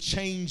giving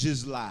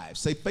changes lives.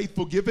 Say,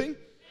 faithful giving.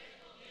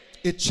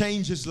 It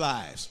changes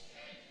lives.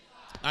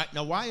 All right,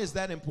 now, why is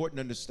that important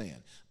to understand?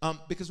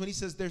 Because when he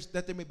says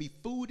that there may be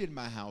food in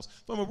my house,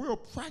 from a real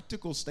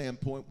practical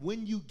standpoint,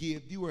 when you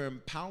give, you are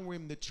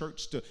empowering the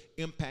church to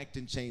impact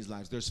and change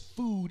lives. There's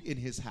food in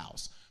his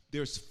house.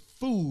 There's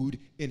food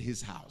in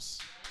his house.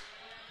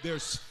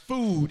 There's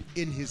food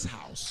in his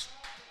house.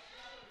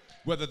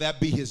 Whether that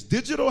be his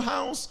digital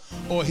house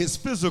or his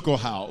physical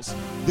house,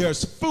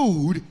 there's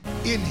food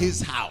in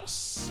his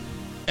house.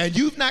 And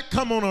you've not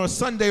come on a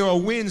Sunday or a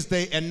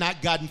Wednesday and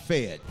not gotten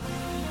fed.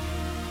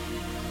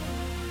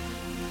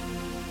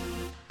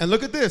 And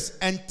look at this.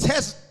 And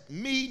test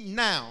me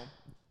now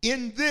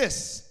in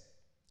this,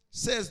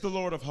 says the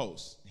Lord of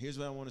hosts. Here's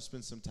where I want to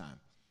spend some time.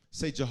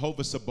 Say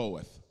Jehovah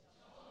Sabaoth.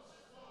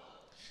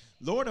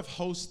 Lord of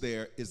hosts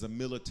there is a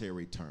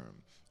military term.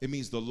 It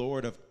means the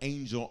Lord of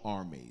angel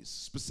armies.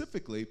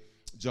 Specifically,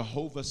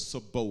 Jehovah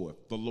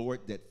Sabaoth, the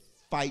Lord that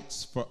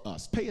fights for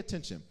us. Pay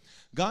attention.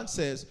 God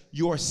says,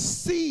 your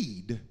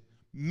seed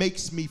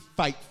makes me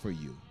fight for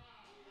you.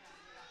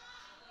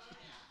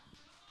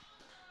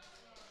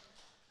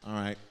 All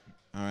right.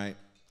 I'm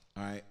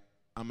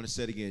going to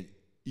say it again.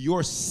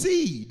 Your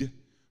seed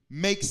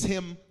makes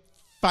him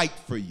fight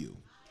for you.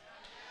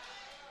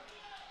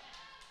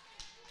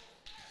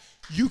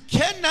 You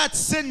cannot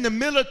send the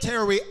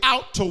military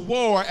out to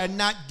war and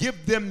not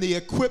give them the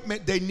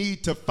equipment they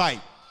need to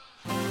fight.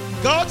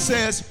 God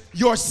says,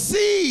 your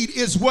seed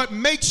is what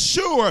makes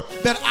sure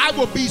that I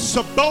will be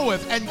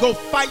Sabaoth and go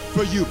fight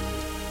for you.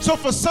 So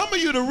for some of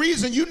you, the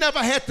reason you never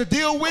had to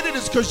deal with it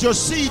is because your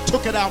seed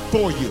took it out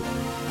for you.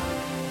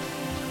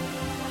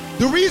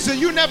 The reason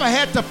you never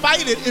had to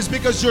fight it is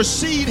because your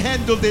seed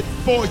handled it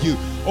for you.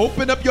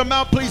 Open up your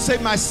mouth, please. Say,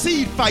 my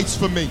seed fights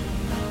for me.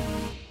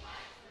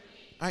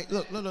 All right,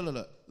 look.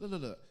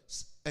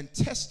 And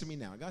test me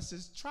now. God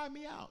says, try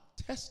me out.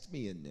 Test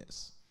me in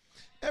this.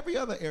 Every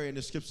other area in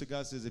the scripture,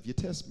 God says, if you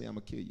test me, I'm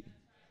going to kill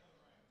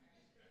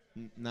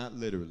you. Not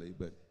literally,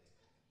 but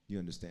you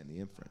understand the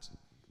inference.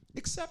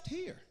 Except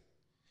here.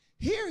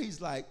 Here he's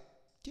like,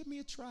 give me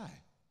a try.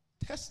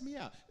 Test me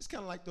out. It's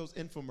kind of like those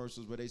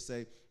infomercials where they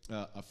say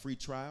a free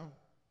trial.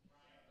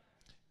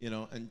 You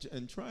know,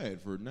 and try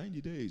it for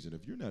 90 days. And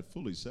if you're not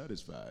fully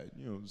satisfied,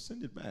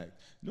 send it back.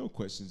 No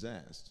questions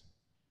asked.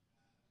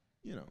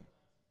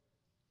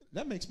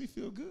 That makes me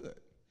feel good.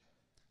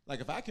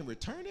 Like if I can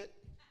return it,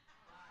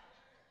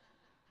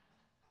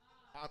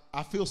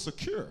 I feel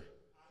secure.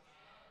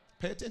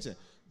 Pay attention.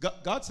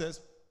 God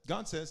says,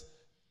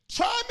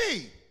 try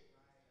me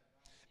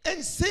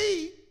and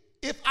see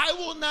if I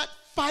will not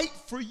fight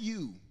for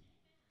you.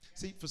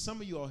 See, for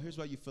some of you all, here's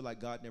why you feel like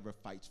God never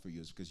fights for you,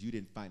 is because you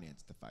didn't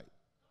finance the fight.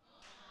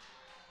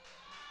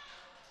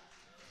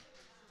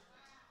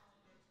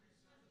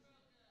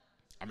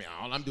 I mean,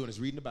 all I'm doing is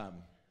reading the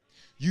Bible.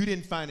 You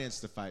didn't finance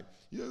the fight.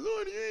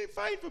 Lord, you ain't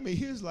fighting for me.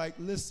 Here's like,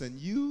 listen,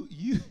 you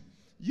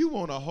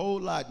want a whole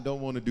lot and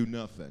don't want to do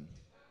nothing.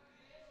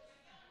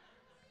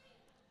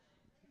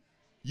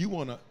 You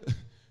want a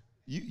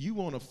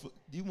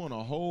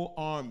whole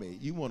army.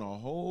 You want a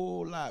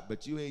whole lot,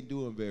 but you ain't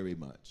doing very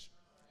much.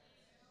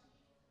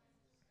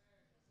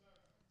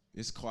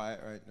 It's quiet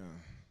right now.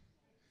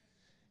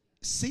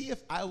 See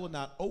if I will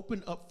not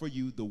open up for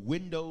you the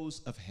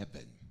windows of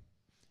heaven.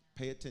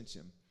 Pay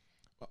attention.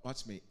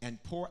 Watch me.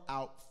 And pour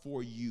out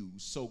for you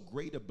so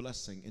great a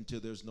blessing until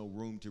there's no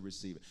room to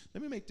receive it.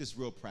 Let me make this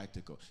real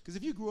practical. Because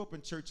if you grew up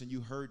in church and you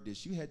heard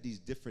this, you had these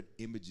different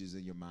images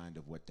in your mind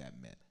of what that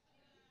meant.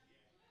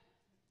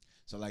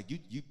 So like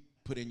you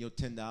put in your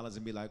 $10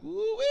 and be like,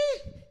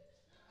 ooh-wee.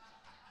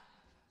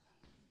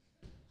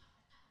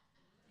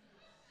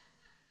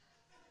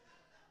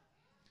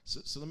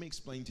 So let me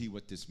explain to you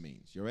what this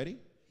means. You ready?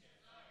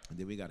 And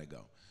then we got to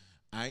go.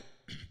 All right?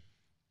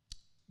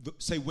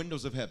 Say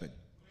windows of heaven.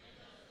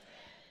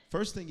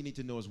 First thing you need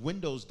to know is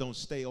windows don't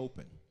stay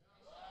open.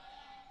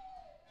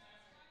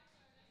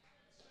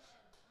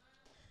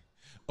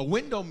 A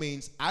window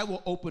means I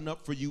will open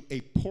up for you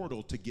a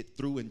portal to get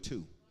through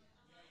into.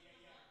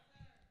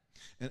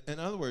 In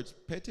other words,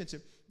 pay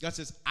attention. God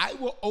says, I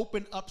will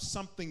open up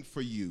something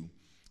for you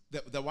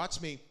that watch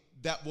me,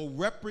 that will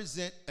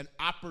represent an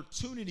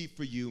opportunity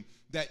for you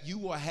that you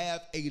will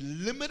have a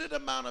limited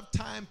amount of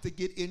time to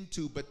get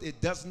into, but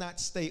it does not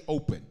stay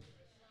open.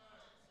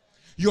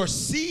 Your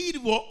seed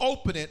will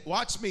open it,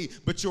 watch me,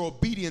 but your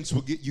obedience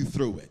will get you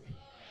through it.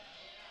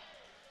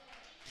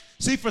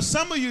 See, for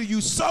some of you, you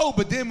sow,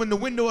 but then when the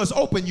window is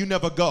open, you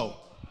never go.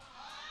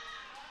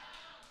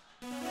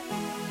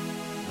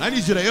 I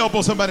need you to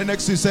elbow somebody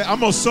next to you and say, I'm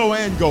going to sow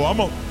and go.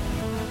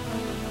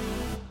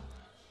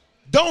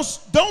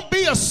 Don't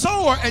be a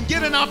sower and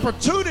get an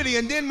opportunity,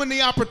 and then when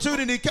the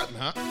opportunity comes,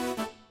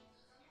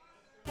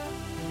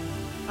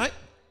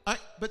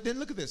 but then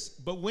look at this.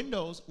 But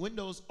windows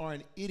are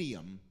an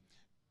idiom,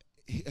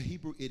 a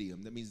Hebrew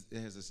idiom. That means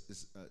it has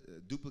a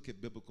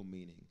duplicate biblical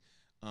meaning,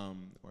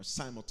 or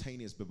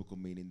simultaneous biblical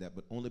meaning that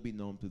would only be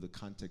known through the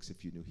context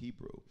if you knew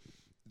Hebrew.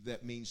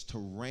 That means to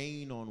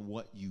rain on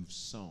what you've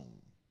sown.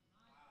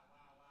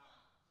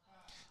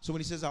 So when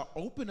he says, I'll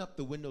open up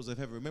the windows of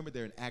heaven, remember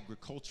they're an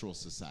agricultural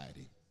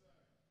society.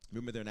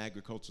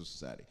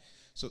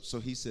 So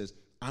he says,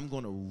 I'm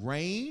going to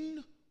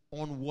rain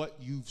on what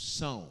you've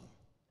sown.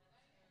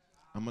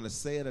 I'm going to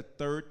say it a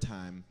third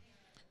time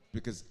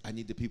because I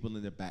need the people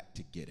in the back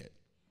to get it,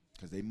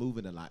 because they're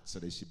moving a lot, so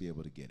they should be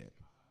able to get it.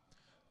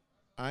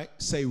 All right,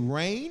 say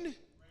rain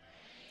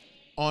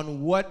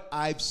on what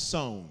I've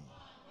sown.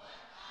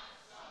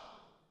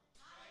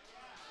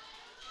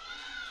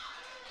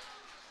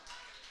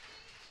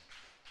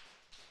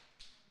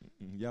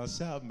 Y'all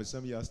shouting, but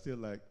some of y'all still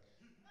like,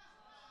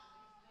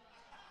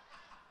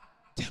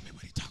 tell me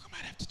what he talking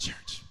about after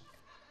church.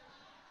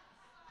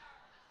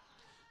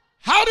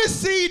 How does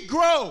seed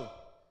grow?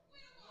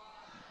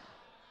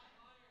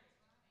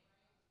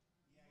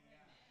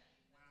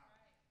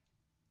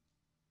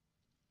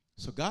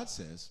 So God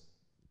says,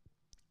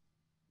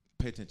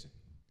 pay attention.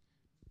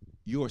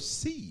 Your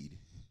seed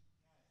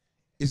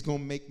is going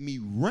to make me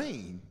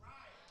rain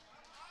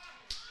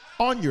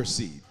on your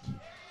seed.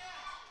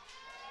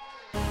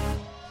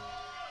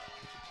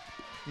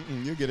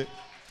 You get it.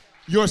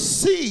 Your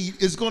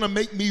seed is going to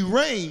make me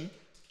rain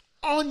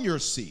on your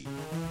seed.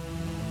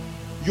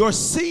 Your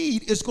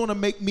seed is going to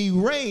make me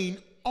rain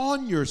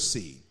on your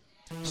seed.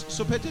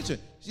 So pay attention.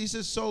 He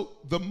says, so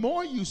the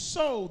more you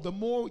sow, the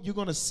more you're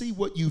going to see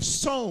what you've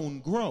sown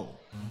grow.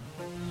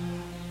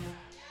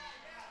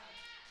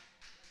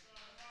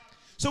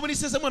 So when he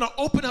says, I'm going to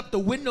open up the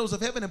windows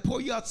of heaven and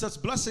pour you out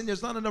such blessing,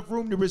 there's not enough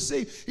room to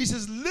receive. He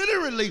says,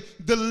 literally,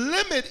 the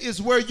limit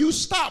is where you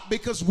stop,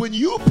 because when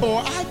you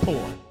pour, I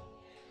pour.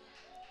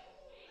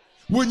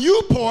 When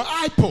you pour,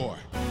 I pour.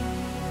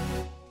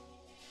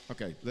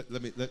 Okay,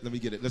 let me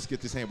get it. Let's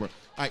get this handwork.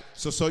 All right,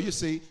 so sow your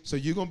seed. So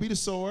you're going to be the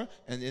sower,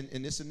 and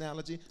in this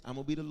analogy, I'm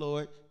going to be the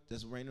Lord.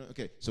 That's rain.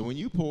 Okay, so when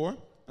you pour,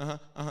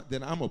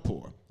 then I'm going to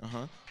pour.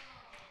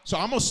 So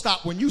I'm going to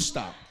stop when you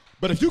stop.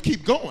 But if you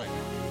keep going,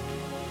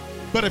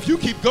 and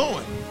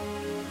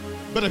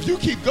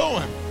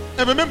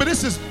remember,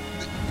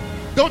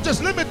 don't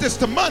just limit this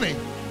to money.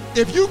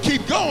 If you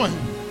keep going,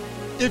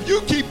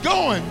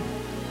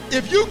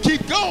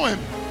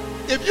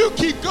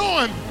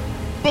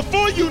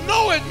 before you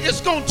know it, it's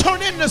going to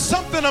turn into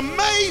something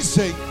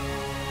amazing.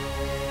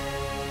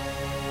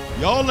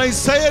 Y'all ain't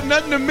saying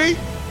nothing to me.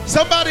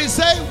 Somebody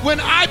say, when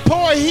I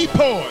pour, he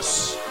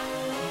pours.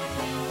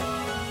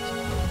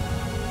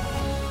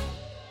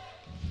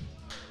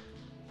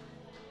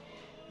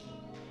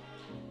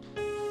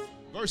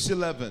 Verse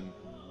 11,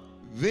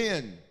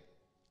 then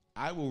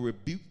I will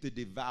rebuke the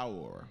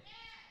devourer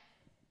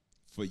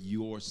for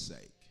your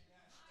sake.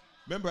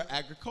 Remember,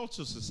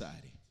 agricultural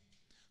society.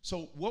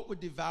 So what would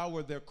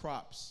devour their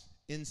crops?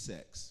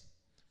 Insects.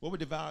 What would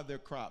devour their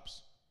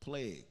crops?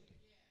 Plague.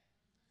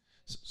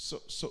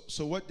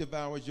 So what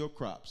devours your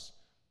crops?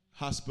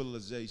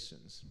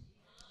 Hospitalizations,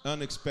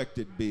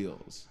 unexpected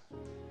bills,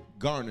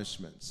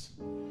 garnishments,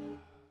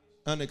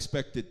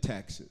 unexpected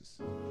taxes.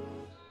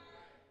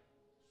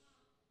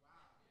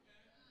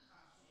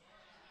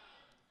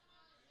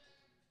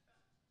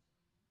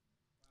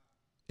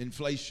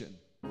 Inflation,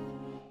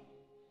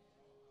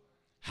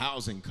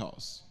 housing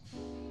costs,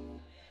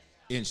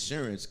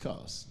 insurance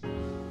costs.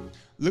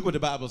 Look what the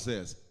Bible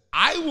says.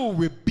 I will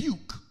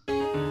rebuke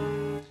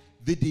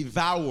the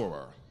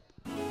devourer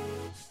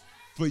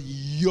for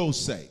your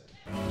sake.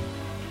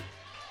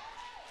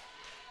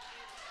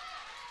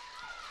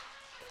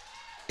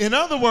 In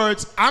other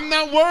words, I'm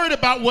not worried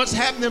about what's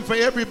happening for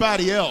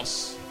everybody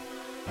else.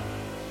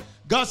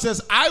 God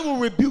says, I will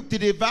rebuke the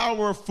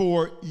devourer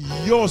for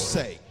your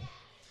sake.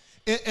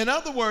 In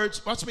other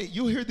words, watch me.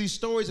 You hear these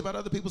stories about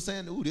other people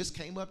saying, ooh, this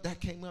came up, that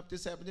came up,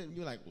 this happened. And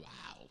you're like,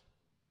 wow.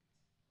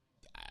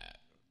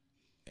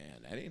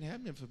 And that ain't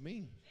happening for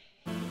me.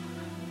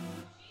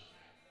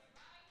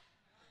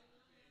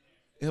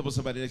 Help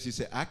somebody next to you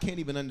say, I can't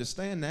even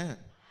understand that.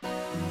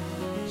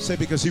 Say,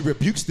 because he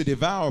rebukes the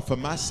devourer for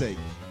my sake.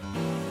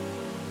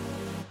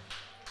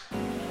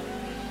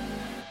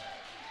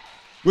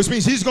 Which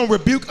means he's going to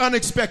rebuke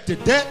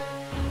unexpected debt,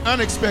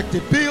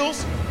 unexpected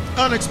bills,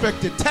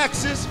 unexpected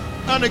taxes,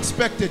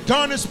 unexpected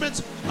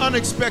garnishments,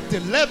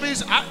 unexpected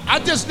levies.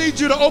 I just need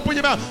you to open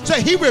your mouth. Say,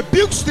 he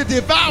rebukes the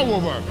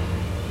devourer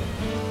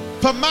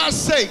for my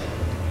sake.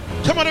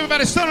 Come on,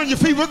 everybody, stand on your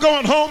feet. We're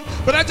going home.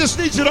 But I just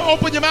need you to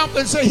open your mouth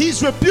and say,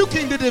 he's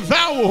rebuking the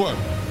devourer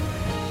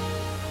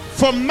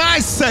for my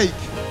sake.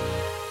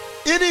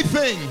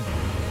 Anything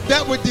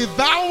that would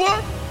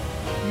devour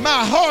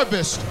my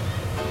harvest.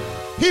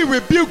 He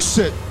rebukes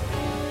it.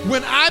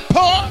 When I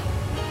pour,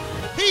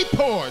 he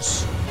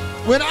pours.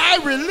 When I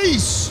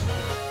release,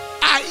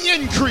 I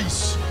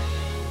increase.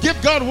 Give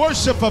God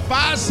worship for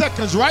 5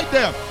 seconds right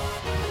there.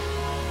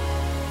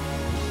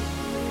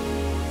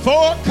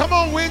 4, come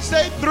on,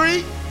 Wednesday.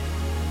 3,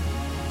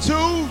 2,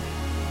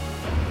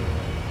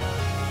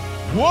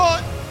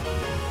 1.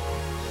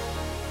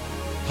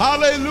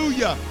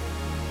 Hallelujah.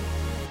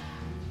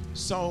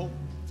 So,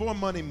 4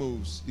 money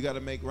moves you got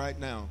to make right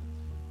now.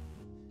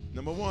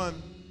 Number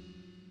 1,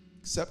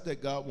 accept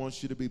that God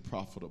wants you to be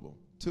profitable.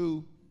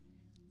 2,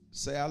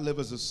 say, I live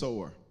as a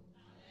sower,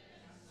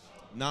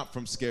 not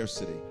from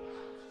scarcity.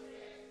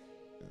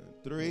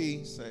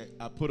 3, say,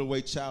 I put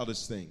away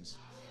childish things.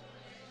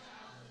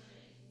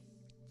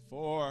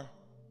 4,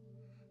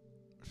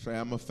 say,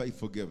 I'm a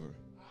faithful giver.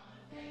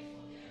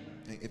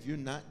 And if you're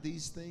not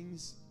these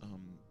things,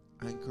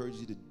 I encourage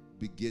you to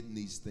begin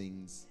these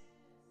things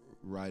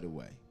right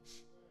away.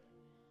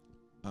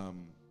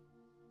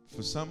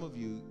 For some of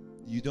you,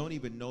 you don't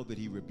even know that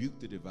he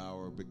rebuked the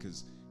devourer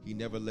because he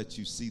never let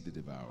you see the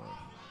devourer.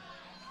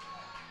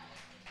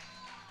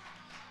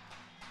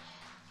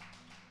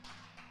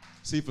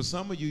 See, for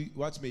some of you,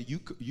 watch me,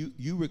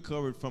 you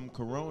recovered from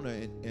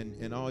corona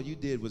and all you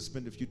did was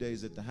spend a few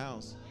days at the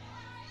house.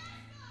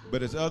 But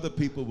there's other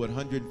people with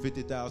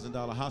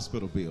 $150,000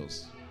 hospital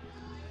bills.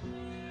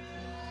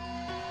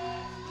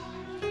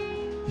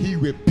 He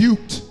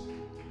rebuked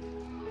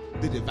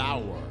the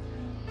devourer.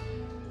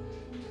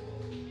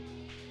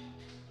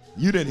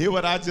 You didn't hear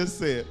what I just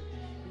said.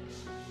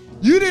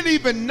 You didn't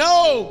even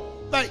know.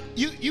 Like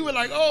you were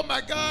like, oh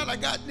my God, I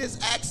got in this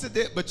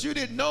accident. But you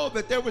didn't know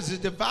that there was a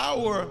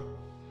devourer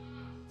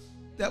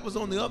that was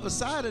on the other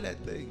side of that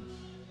thing.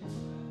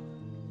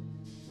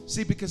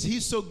 See, because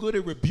he's so good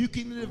at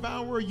rebuking the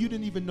devourer, you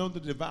didn't even know the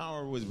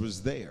devourer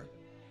was there.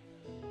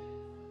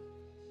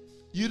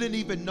 You didn't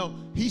even know.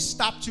 He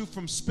stopped you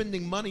from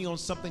spending money on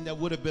something that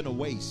would have been a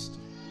waste.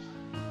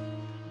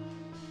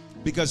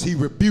 Because he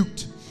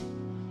rebuked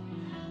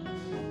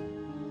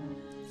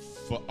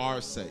for our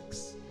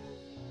sakes.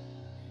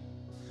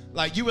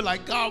 Like you were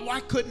like, God, why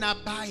couldn't I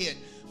buy it?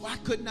 Why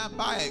couldn't I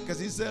buy it? Because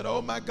he said,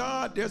 oh my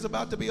God, there's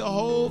about to be a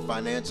whole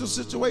financial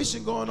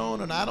situation going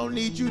on and I don't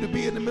need you to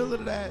be in the middle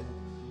of that.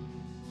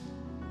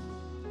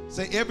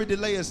 Say, every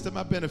delay is to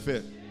my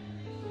benefit.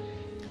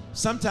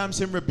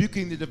 Sometimes him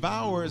rebuking the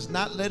devourer is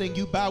not letting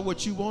you buy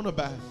what you want to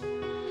buy.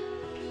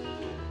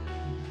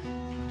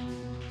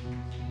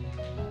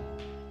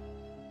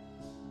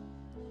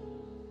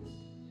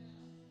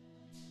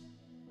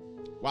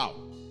 Wow.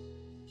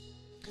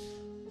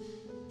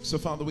 So,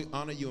 Father, we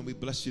honor you and we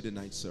bless you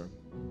tonight, sir.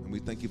 And we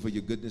thank you for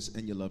your goodness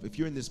and your love. If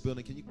you're in this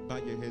building, can you bow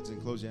your heads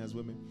and close your hands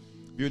with me?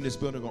 If you're in this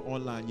building or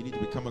online, you need to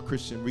become a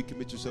Christian,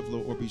 recommit yourself,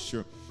 Lord, or be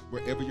sure.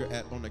 Wherever you're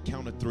at, on the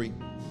count of 3,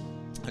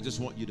 I just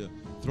want you to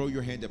throw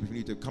your hand up. If you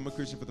need to become a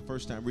Christian for the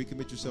first time,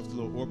 recommit yourself to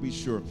the Lord, or be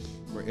sure.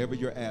 Wherever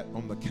you're at,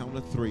 on the count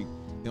of 3.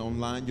 And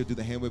online, you'll do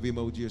the hand wave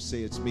emoji or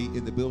say it's me.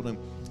 In the building,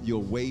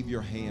 you'll wave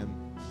your hand.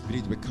 You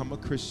need to become a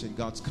Christian.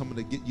 God's coming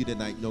to get you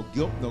tonight. No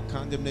guilt, no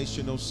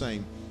condemnation, no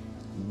shame.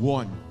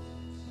 1.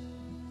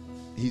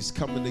 He's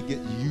coming to get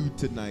you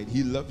tonight.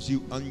 He loves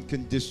you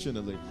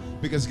unconditionally.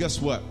 Because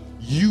guess what?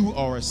 You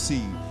are a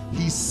seed.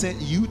 He sent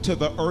you to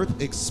the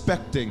earth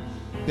expecting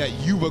that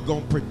you were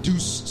going to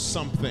produce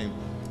something.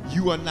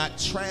 You are not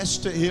trash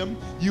to him.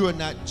 You are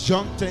not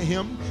junk to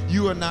him.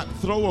 You are not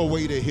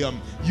throwaway to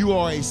him. You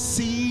are a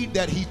seed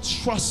that he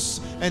trusts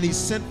and he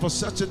sent for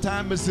such a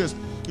time as this.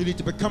 You need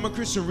to become a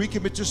Christian.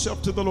 Recommit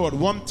yourself to the Lord.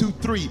 1, 2,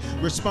 3.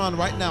 Respond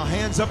right now.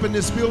 Hands up in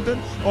this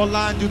building.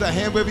 Online, do the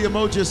hand wave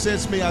emoji. It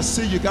says me. I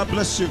see you. God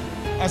bless you.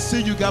 I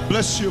see you. God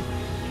bless you.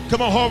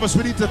 Come on, Harvest.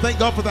 We need to thank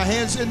God for the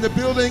hands in the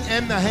building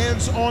and the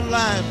hands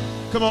online.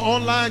 Come on,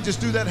 online. Just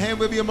do that hand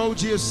wave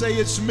emoji and say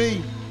it's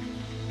me.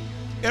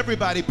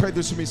 Everybody pray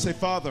this for me. Say,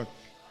 Father,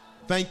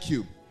 thank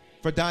you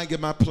for dying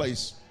in my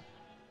place.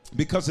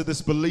 Because of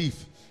this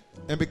belief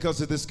and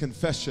because of this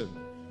confession.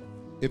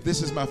 If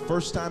this is my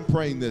first time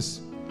praying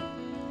this,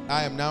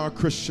 I am now a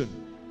Christian.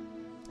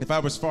 If I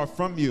was far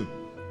from you,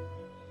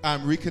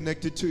 I'm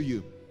reconnected to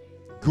you.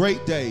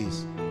 Great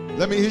days.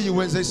 Let me hear you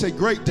Wednesday say,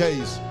 great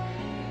days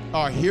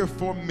are here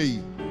for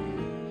me.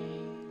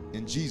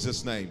 In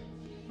Jesus' name,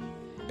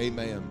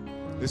 amen.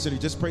 Listen, you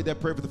just prayed that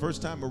prayer for the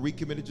first time or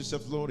recommitted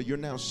yourself to the Lord, or you're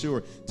now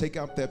sure. Take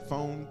out that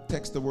phone,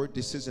 text the word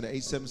decision at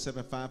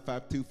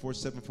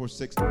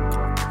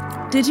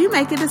 877-552-4746. Did you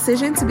make a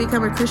decision to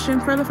become a Christian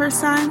for the first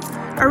time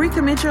or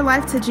recommit your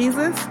life to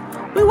Jesus?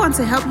 We want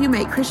to help you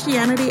make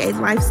Christianity a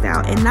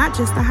lifestyle and not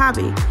just a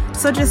hobby.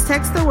 So just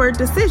text the word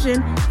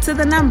decision to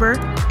the number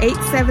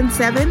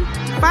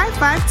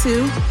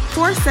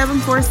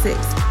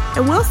 877-552-4746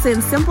 and we'll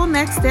send simple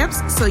next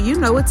steps so you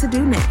know what to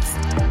do next.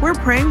 We're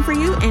praying for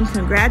you and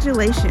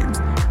congratulations.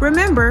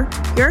 Remember,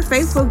 your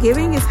faithful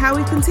giving is how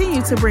we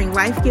continue to bring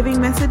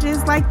life-giving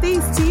messages like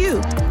these to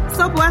you.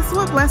 So bless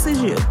what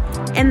blesses you.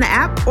 In the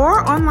app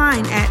or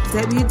online at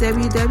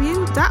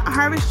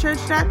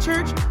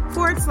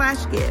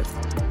www.harvestchurch.church/give.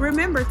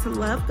 Remember to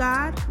love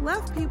God,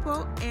 love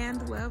people,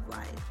 and love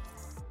life.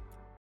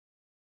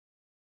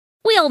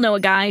 We all know a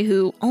guy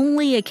who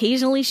only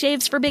occasionally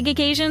shaves for big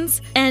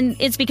occasions, and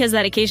it's because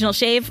that occasional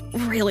shave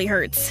really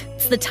hurts.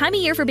 It's the time of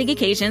year for big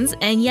occasions,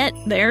 and yet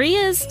there he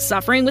is,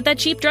 suffering with that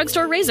cheap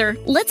drugstore razor.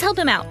 Let's help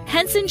him out.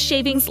 Henson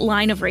Shaving's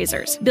line of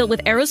razors, built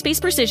with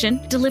aerospace precision,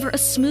 deliver a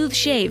smooth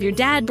shave your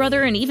dad,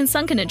 brother, and even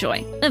son can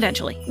enjoy,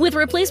 eventually. With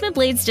replacement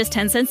blades just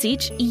 10 cents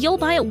each, you'll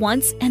buy it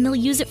once and they'll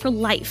use it for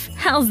life.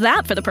 How's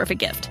that for the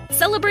perfect gift?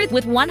 Celebrate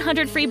with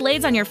 100 free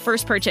blades on your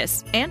first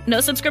purchase, and no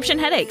subscription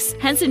headaches.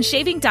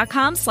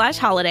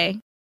 HensonShaving.com/holiday.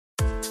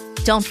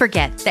 Don't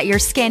forget that your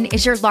skin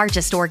is your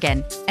largest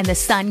organ, and the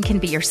sun can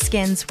be your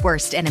skin's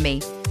worst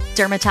enemy.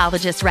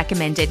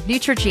 Dermatologist-recommended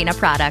Neutrogena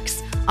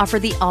products offer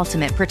the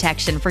ultimate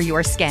protection for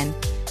your skin.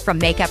 From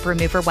makeup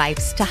remover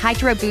wipes to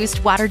Hydro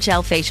Boost Water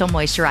Gel Facial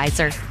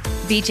Moisturizer,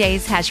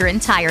 BJ's has your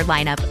entire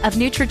lineup of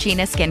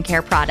Neutrogena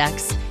skincare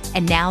products.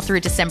 And now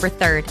through December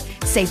 3rd,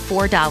 save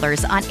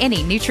 $4 on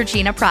any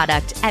Neutrogena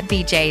product at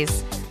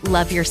BJ's.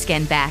 Love your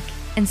skin back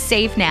and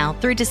save now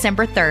through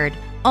December 3rd,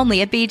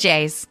 only at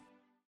BJ's.